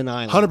on an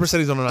island. 100%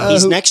 he's on an island.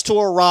 He's who- next to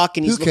a rock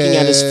and he's Who looking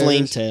at his cares?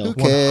 flame Who tail.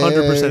 cares?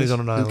 100% he's on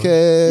an island. Who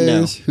cares?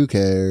 No. Who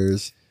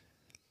cares?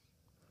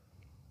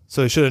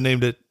 So he should have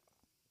named it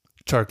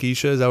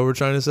Charkeisha. Is that what we're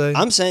trying to say?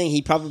 I'm saying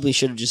he probably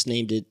should have just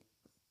named it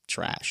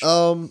Trash.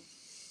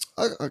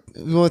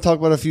 We want to talk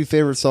about a few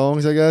favorite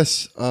songs, I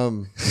guess.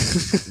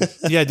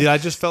 Yeah, dude. I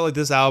just felt like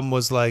this album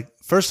was like.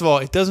 First of all,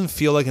 it doesn't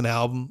feel like an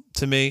album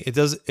to me. It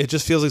does. It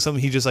just feels like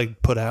something he just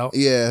like put out.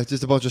 Yeah,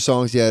 just a bunch of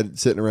songs he had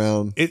sitting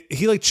around.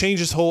 He like changed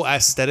his whole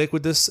aesthetic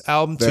with this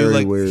album too. Very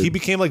Like weird. he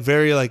became like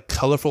very like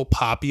colorful,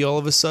 poppy all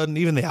of a sudden.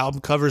 Even the album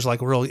covers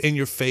like real in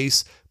your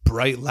face,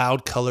 bright,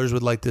 loud colors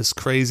with like this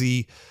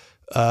crazy,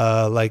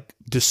 like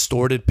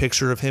distorted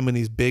picture of him in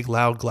these big,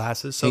 loud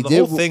glasses. So He the did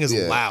whole thing is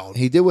loud.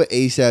 He did what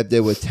ASAP did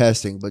with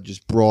Testing, but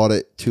just brought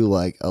it to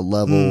like a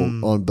level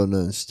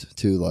unbeknownst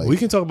to like. We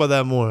can talk about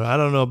that more. I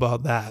don't know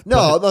about that.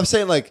 No, but I'm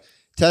saying like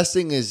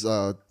Testing is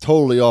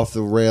totally off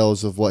the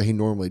rails of what he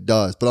normally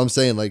does. But I'm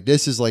saying like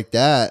this is like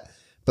that.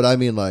 But I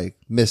mean like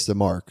missed the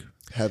mark,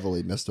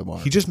 heavily missed the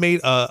mark. he just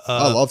made a.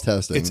 I love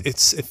Testing. It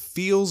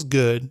feels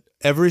good.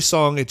 Every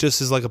song, it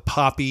just is like a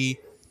poppy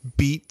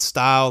beat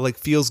style, like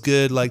feels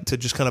good, like to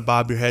just kind of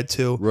bob your head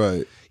to.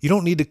 Right. You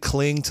don't need to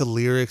cling to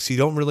lyrics. You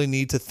don't really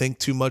need to think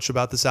too much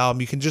about this album.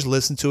 You can just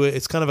listen to it.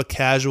 It's kind of a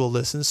casual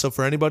listen. So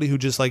for anybody who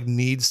just like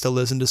needs to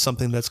listen to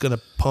something that's going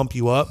to pump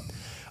you up,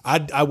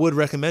 I would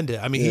recommend it.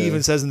 I mean, he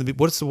even says in the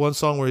what's the one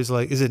song where he's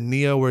like, is it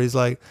Neo, where he's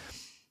like,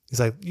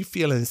 you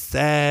feeling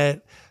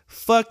sad?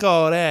 Fuck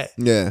all that.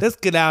 Yeah. Let's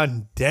get out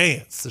and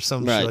dance or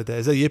some shit like that.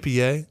 Is that Yippee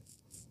Yay?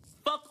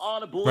 Fuck all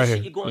the Right bullshit here.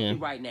 you're going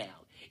through right now.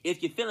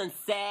 If you're feeling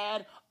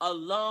sad,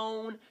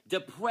 alone,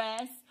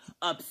 depressed,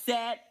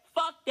 upset,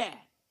 fuck that.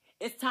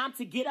 It's time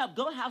to get up,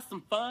 go have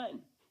some fun.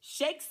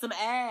 Shake some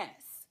ass.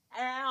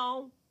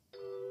 Ow.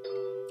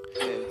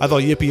 I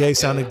thought Yippee Yay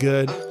sounded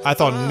good. I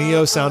thought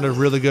Neo sounded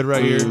really good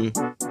right here.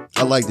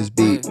 I like this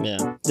beat.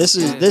 Yeah. This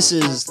is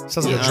Sounds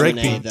the like a Drake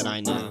Amine beat. that I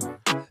know.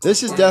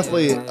 This is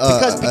definitely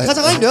Because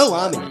I know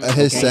Amine.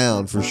 his okay?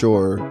 sound for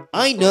sure.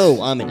 I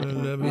know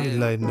Amine.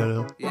 Like,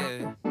 no.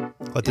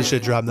 Let this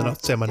shit drop, and then I'll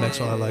say my next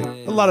one I like.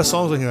 A lot of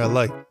songs on here I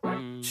like.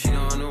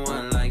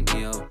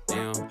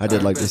 I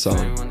did like this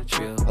song.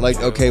 I liked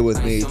Okay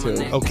With Me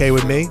too. Okay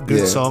With Me, good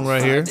Yeah. song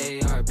right here.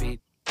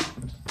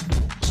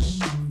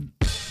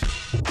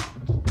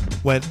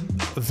 Went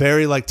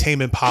very like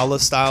Tame Impala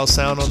style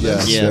sound on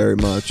Yes, this. Yeah. very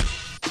much.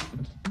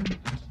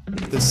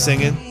 The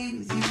singing.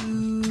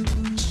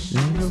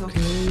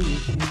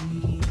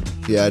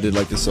 Yeah, I did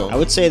like this song. I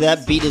would say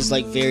that beat is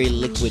like very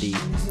liquidy.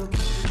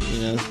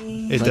 You know?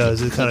 It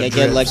does. It kind I of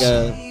get drips.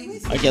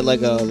 I get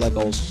like a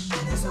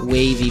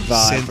wavy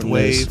vibe Synth from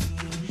wave. this.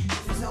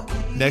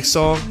 Next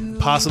song,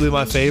 possibly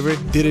my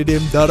favorite, Diddy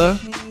Dim Dutta.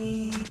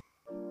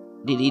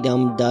 Diddy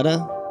dum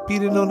dada.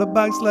 Beating on the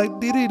box like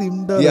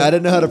diddy-dim-da. Yeah, I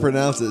didn't know how to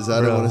pronounce it, so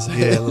I didn't want to say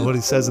Yeah, it. what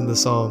he says in the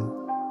song.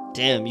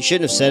 Damn, you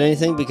shouldn't have said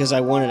anything because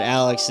I wanted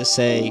Alex to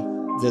say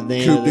the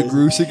name Coupe of de the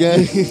Groose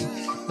again.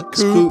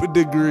 Coupe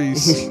de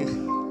Grease.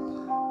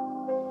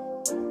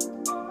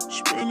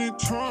 Spending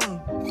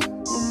time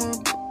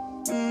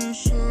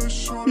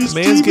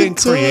Man's getting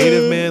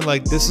creative, man.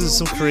 Like, this is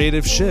some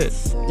creative shit.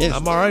 Yeah.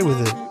 I'm all right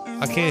with it.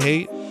 I can't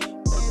hate.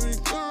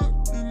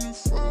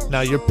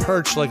 Now, you're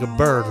perched like a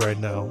bird right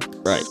now.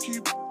 Right.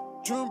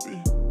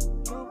 jumping.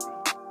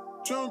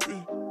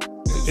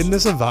 Isn't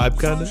this a vibe,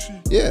 kind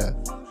of? Yeah.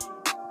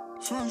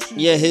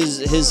 Yeah,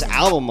 his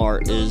album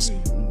art is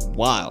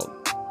wild.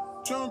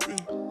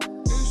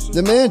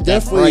 The man That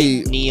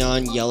definitely. bright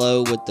neon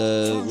yellow with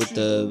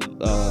the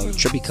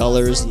trippy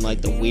colors and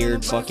like the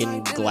weird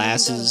fucking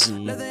glasses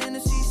and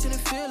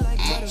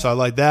So I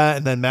like that.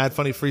 And then Mad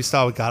Funny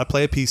Freestyle, we got to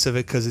play a piece of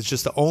it because it's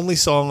just the only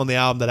song on the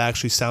album that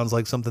actually sounds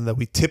like something that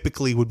we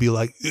typically would be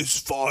like, it's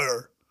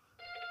fire.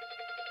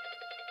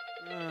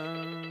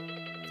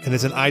 And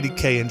it's an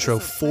IDK intro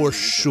for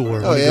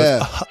sure. Oh, When he yeah.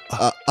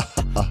 goes,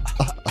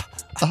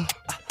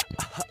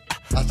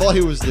 I thought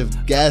he was the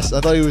guest. I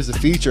thought he was the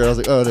feature. I was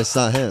like, oh, that's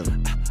not him.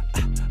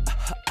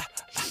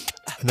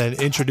 and then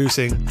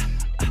introducing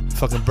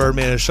fucking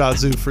Birdman and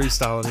Shazoo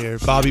freestyling here.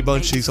 Bobby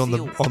Buncheeks on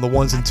the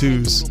ones and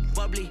twos.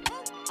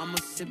 I'ma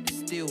sip it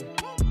still.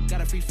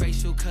 Got a free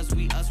facial cause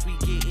we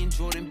getting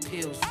Jordan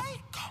pills.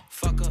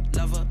 Fucker,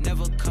 lover,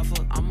 never cover.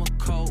 I'm a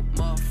cold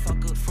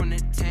motherfucker from the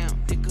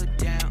town. Pick her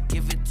down,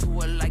 give it to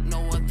her like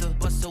no other.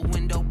 Bust a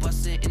window,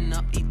 bust it in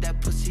up, eat that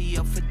pussy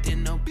up for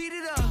dinner. Beat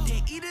it up,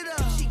 then eat it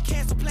up. She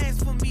cancel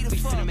plans for me to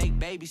fuck. We finna make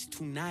babies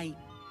tonight.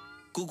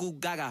 Goo goo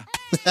gaga.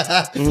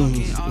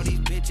 Fucking all these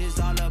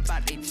bitches all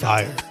about they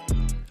Fire.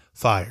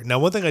 Fire. Now,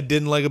 one thing I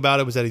didn't like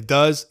about it was that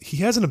he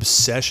has an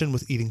obsession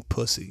with eating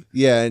pussy.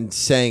 Yeah, and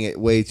saying it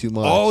way too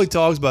much. All he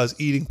talks about is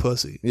eating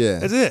pussy. Yeah.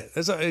 That's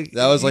it.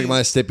 That was like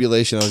my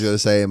stipulation I was going to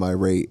say in my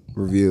rate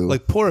review.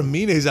 Like, poor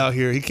Amine's out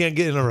here. He can't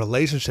get in a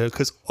relationship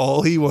because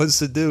all he wants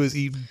to do is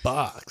eat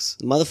box.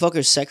 the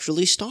motherfucker's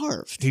sexually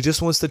starved. He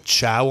just wants to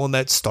chow on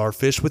that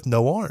starfish with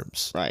no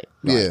arms. Right.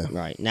 Yeah.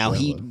 Right. Now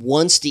he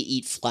wants to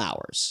eat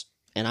flowers.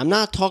 And I'm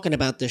not talking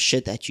about the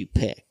shit that you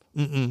pick.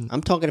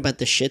 I'm talking about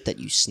the shit that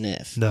you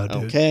sniff. No,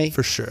 dude. Okay?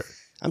 For sure.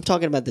 I'm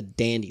talking about the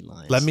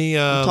dandelions. Let me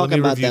I'm talking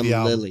about review them the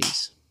album.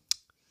 lilies.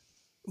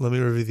 Let me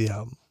review the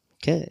album.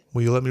 Okay.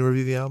 Will you let me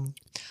review the album?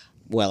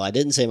 Well, I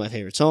didn't say my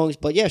favorite songs,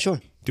 but yeah, sure.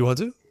 Do you want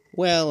to?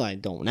 Well, I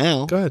don't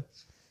now. Go ahead.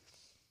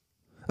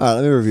 All right,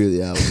 let me review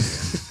the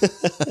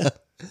album.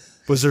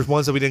 Was there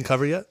ones that we didn't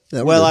cover yet? Yeah,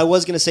 we're Well, good. I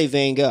was going to say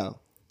Van Gogh.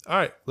 All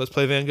right, let's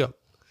play Van Gogh.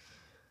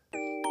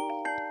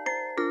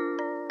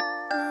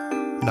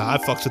 Nah, I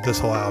fucks with this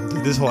whole album,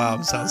 dude. This whole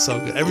album sounds so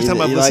good. Every You-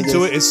 time I you listen like to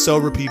this? it, it's so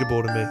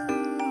repeatable to me.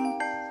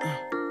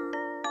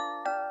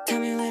 Tell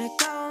me where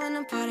to go when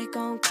the party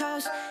gon'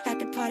 close. At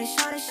the party,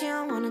 shorty, she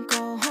don't wanna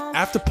go home.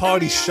 After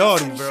party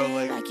shorty, bro.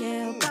 Like, Like,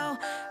 yeah, go.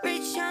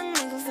 Rich young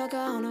nigga, fuck her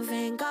on a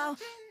Van Gogh.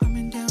 I'm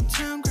in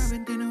downtown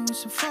grabbing dinner with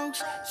some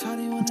folks.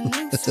 Shawty wanna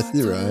link, so I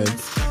You're told her right.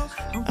 let's go.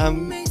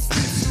 I'm Mason,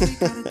 so we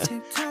gotta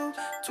tiptoe.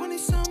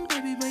 20-something,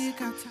 baby, but you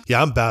got time.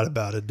 yeah, I'm bad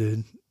about it,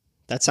 dude.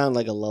 That sounded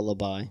like a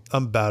lullaby.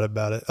 I'm bad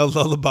about it. A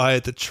lullaby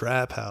at the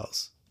trap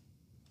house.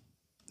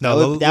 That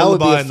No, would, that would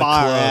be lullaby a in the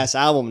fire club. ass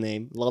album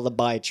name.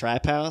 Lullaby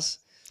Trap House.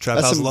 Trap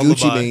That's house some lullaby.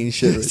 Gucci Mane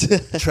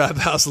shit. Trap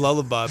house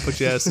lullaby. Put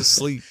your ass to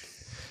sleep.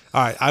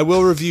 All right, I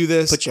will review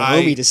this. Put your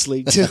homie to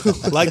sleep too.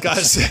 Like I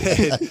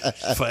said,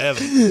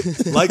 forever.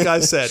 Like I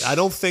said, I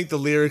don't think the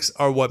lyrics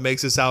are what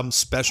makes this album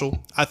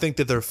special. I think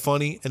that they're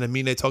funny, and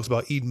Amine talks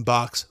about eating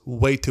box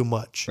way too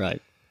much.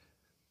 Right.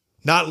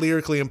 Not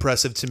lyrically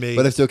impressive to me.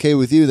 But if it's okay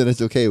with you, then it's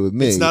okay with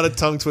me. It's not a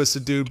tongue twister,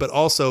 dude, but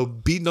also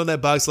beating on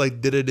that box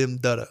like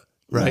dida-dim-dada.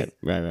 Right?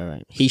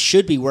 Right. He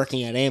should be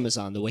working at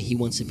Amazon the way he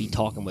wants to be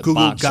talking with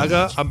Google Box so Gaga,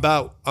 much.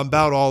 I'm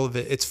about all of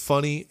it. It's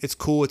funny, it's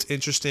cool, it's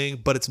interesting,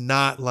 but it's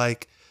not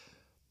like,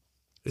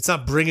 it's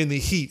not bringing the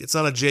heat. It's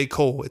not a J.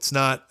 Cole. It's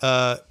not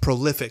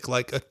prolific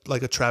like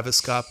a Travis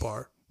Scott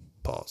bar.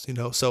 Pause. You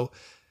know, so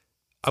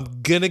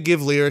I'm gonna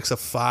give lyrics a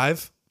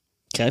 5.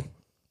 Okay.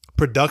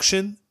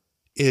 Production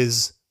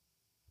is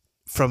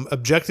from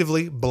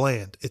objectively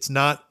bland. It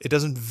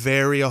doesn't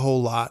vary a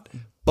whole lot,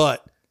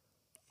 but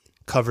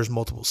covers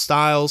multiple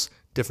styles,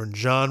 different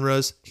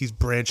genres. He's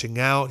branching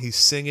out. He's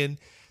singing.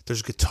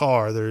 There's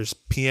guitar. There's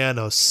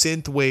piano,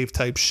 synth wave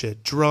type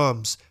shit,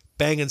 drums,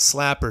 banging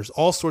slappers,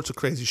 all sorts of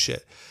crazy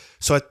shit.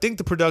 So I think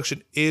the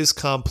production is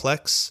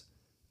complex.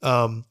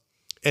 And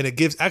it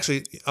gives,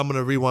 actually, I'm going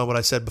to rewind what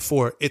I said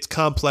before. It's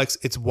complex,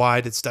 it's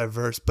wide, it's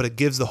diverse, but it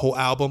gives the whole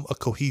album a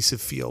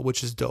cohesive feel,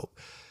 which is dope.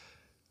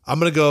 I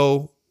want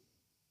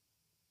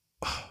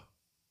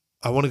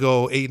to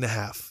go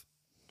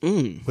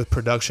 8.5 with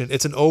production.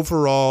 It's an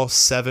overall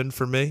 7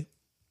 for me.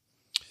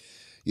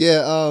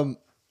 Yeah,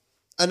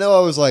 I know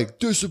I was like,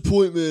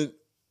 disappointment.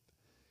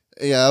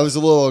 Yeah, I was a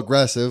little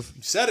aggressive.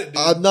 You said it, dude.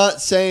 I'm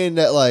not saying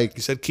that like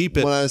You said keep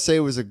it. when I say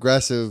it was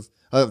aggressive.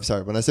 I'm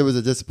sorry, when I say it was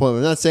a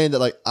disappointment, I'm not saying that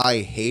like I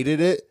hated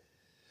it,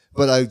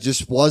 but I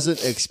just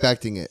wasn't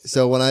expecting it.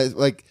 So when I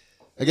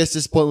guess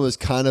disappointment was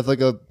kind of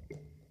like a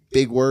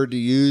big word to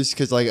use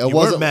because like I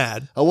wasn't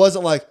mad. I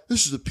wasn't like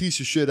this is a piece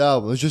of shit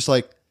album. It was just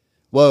like,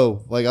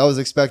 whoa, like I was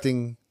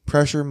expecting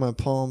Pressure in My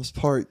Palms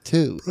Part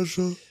 2.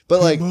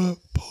 But like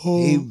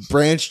he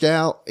branched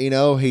out, you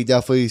know, he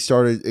definitely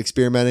started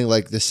experimenting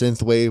like the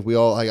synth wave. We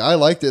all like I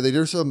liked it.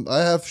 There's some I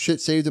have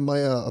shit saved in my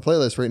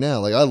playlist right now.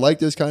 Like I like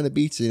those kind of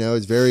beats, you know,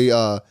 it's very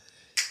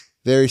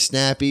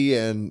snappy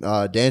and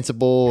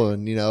danceable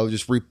and you know,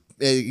 just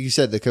you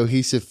said the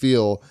cohesive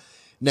feel.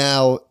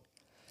 Now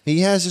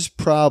he has this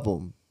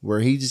problem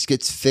where he just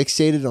gets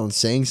fixated on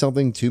saying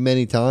something too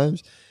many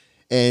times,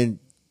 and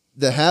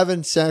the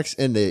having sex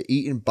and the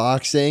eating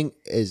boxing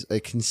is a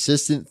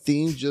consistent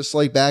theme. Just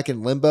like back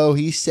in Limbo,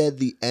 he said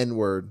the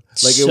N-word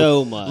like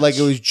much, like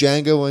it was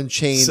Django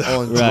Unchained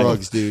on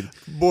drugs, dude.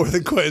 More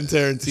than Quentin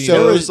Tarantino.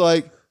 So it was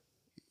like,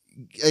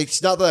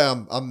 it's not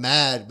that I'm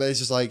mad, but it's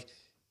just like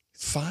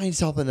find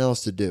something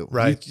else to do.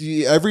 Right.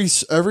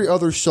 Every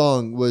other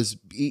song was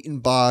eating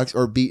box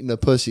or beating a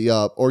pussy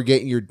up or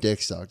getting your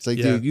dick sucked. It's like,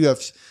 dude,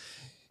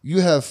 you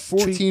have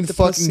 14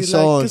 fucking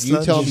songs.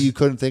 You tell me you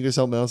couldn't think of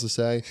something else to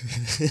say.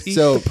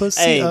 So,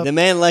 the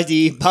man liked to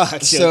eat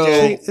box. So,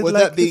 okay? with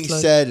that being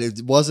said,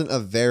 it wasn't a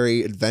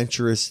very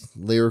adventurous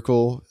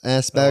lyrical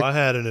aspect. Oh, I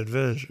had an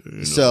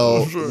adventure.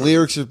 So,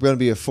 lyrics are going to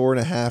be a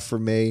 4.5 for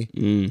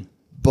me.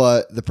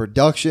 But the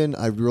production,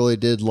 I really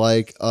did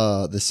like.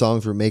 The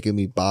songs were making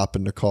me bop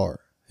in the car.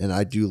 And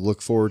I do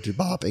look forward to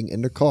bopping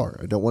in the car.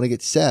 I don't want to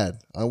get sad.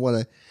 I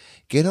want to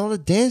get on the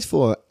dance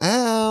floor.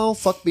 Ow,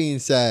 fuck being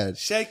sad.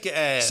 Shake your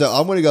ass. So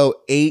I'm going to go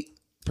 8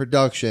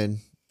 production.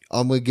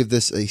 I'm going to give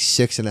this a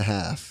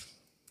 6.5.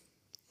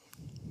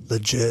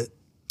 Legit.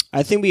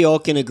 I think we all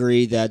can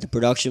agree that the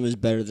production was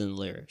better than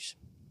the lyrics.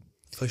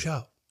 For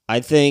sure. I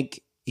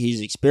think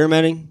he's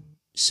experimenting,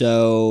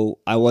 so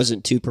I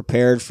wasn't too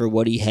prepared for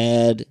what he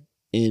had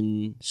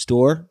in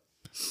store.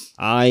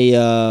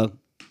 I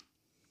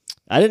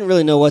didn't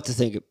really know what to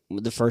think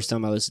the first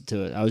time I listened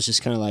to it. I was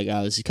just kind of like,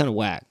 oh, this is kind of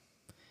whack.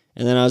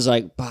 And then I was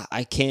like, bah,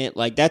 I can't,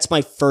 like, that's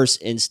my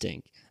first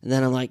instinct. And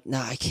then I'm like,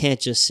 nah, I can't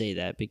just say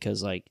that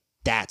because, like,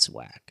 that's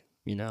whack,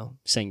 you know,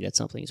 saying that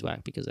something is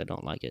whack because I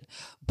don't like it.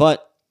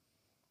 But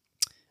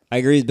I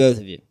agree with both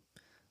of you.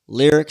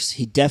 Lyrics,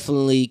 he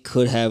definitely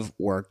could have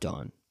worked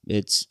on.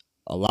 It's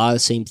a lot of the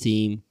same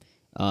theme,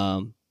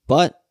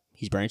 but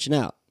he's branching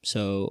out.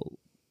 So,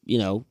 you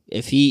know,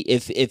 if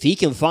he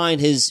can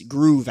find his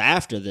groove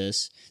after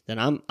this, then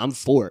I'm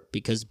for it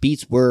because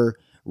beats were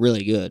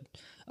really good.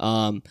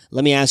 Let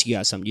me ask you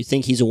guys something. Do you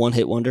think he's a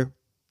one-hit wonder?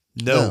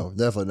 No,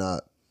 definitely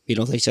not. You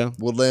don't think so?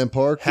 Woodland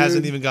Park, dude,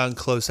 hasn't even gotten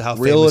close to how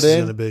famous he's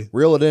going to be.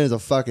 Reel It In is a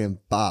fucking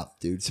bop,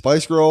 dude.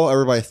 Spice Girl,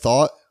 everybody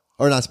thought,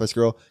 or not Spice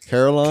Girl,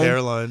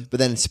 Caroline. But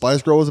then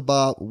Spice Girl was a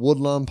bop.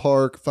 Woodland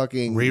Park,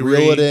 fucking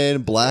Reel It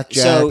In,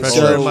 Blackjack.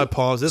 Pressure in My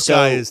Palms. This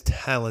guy is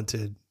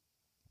talented,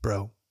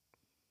 bro.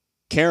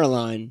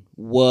 Caroline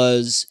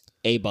was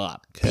a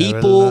bop.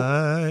 People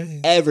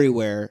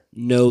everywhere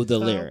know the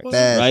lyrics,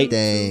 Bad right?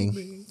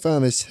 Thing.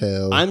 Fun as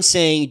hell. I'm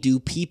saying, do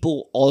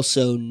people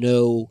also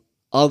know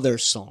other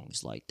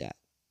songs like that?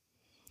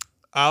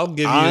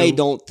 I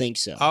don't think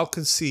so. I'll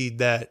concede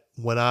that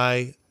when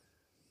I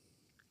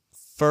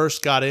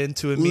first got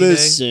into Amine,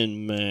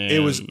 listen, man, it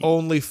was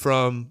only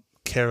from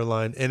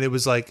Caroline, and it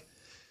was like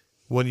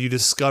when you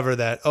discover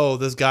that, oh,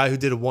 this guy who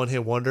did a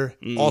one-hit wonder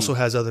also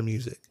has other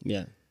music.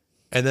 Yeah.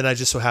 And then I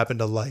just so happened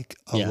to like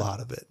a lot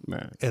of it.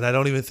 Right. And I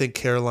don't even think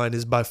Caroline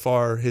is by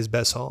far his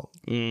best song.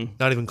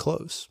 Not even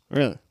close.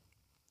 Really?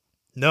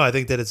 No, I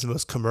think that it's the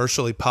most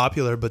commercially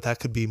popular, but that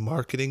could be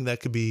marketing. That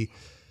could be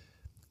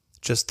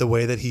just the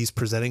way that he's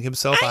presenting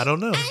himself. I don't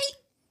know.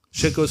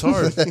 Shit goes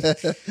hard.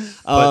 But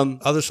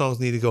other songs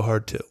need to go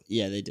hard too.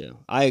 Yeah, they do.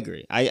 I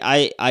agree.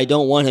 I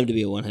don't want him to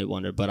be a one-hit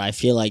wonder, but I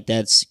feel like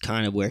that's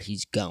kind of where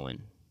he's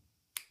going.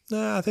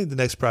 Nah, I think the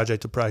next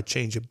project will probably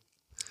change my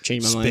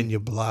mind. Spin your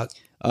block.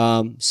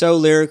 So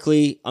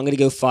lyrically, I'm going to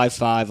go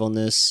 5.5 on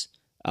this.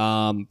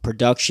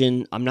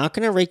 Production, I'm not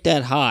going to rate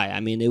that high.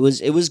 I mean, it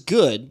was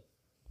good,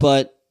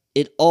 but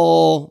it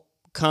all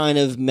kind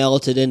of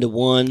melted into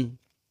one.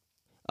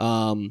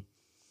 And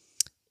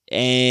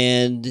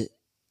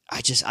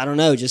I don't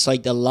know, just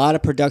like a lot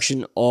of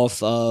production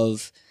off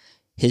of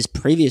his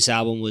previous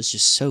album was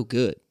just so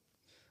good.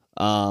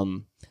 So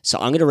I'm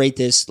going to rate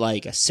this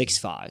like a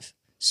 6.5.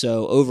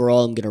 So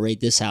overall, I'm going to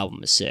rate this album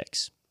a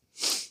 6.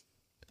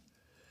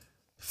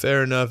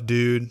 Fair enough,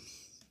 dude.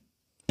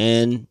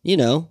 And, you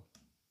know,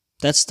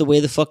 that's the way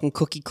the fucking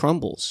cookie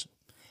crumbles.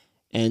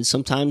 And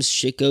sometimes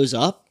shit goes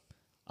up,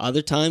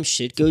 other times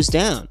shit goes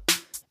down.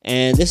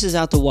 And this is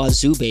out the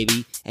wazoo,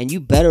 baby. And you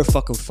better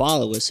fucking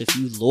follow us if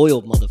you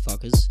loyal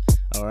motherfuckers.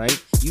 All right?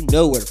 You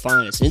know where to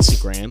find us.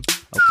 Instagram,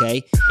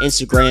 okay?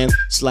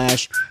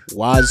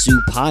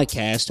 Instagram/Wazoo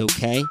Podcast,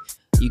 okay?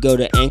 You go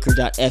to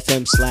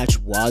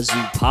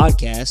anchor.fm/Wazoo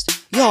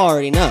Podcast. You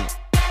already know.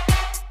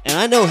 And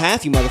I know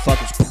half you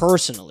motherfuckers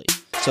personally.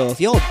 So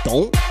if y'all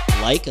don't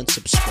like and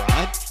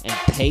subscribe and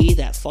pay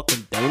that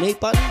fucking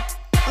donate button,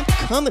 I'm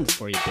coming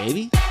for you,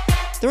 baby.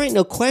 There ain't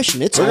no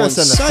question. It's We're on gonna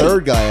send site. a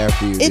third guy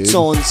after you. It's dude.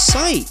 on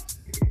site.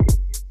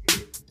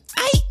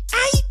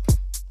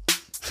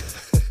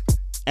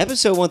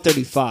 Episode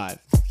 135.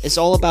 It's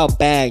all about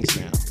bags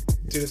now.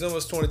 Dude, it's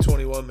almost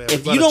 2021, man.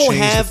 If you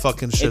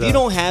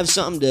don't have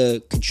something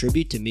to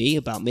contribute to me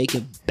about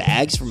making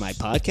bags for my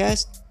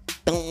podcast,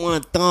 don't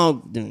want to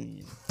talk.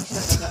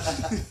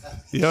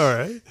 You all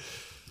right?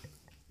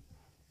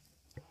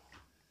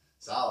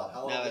 Solid.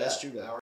 How long No, that's true.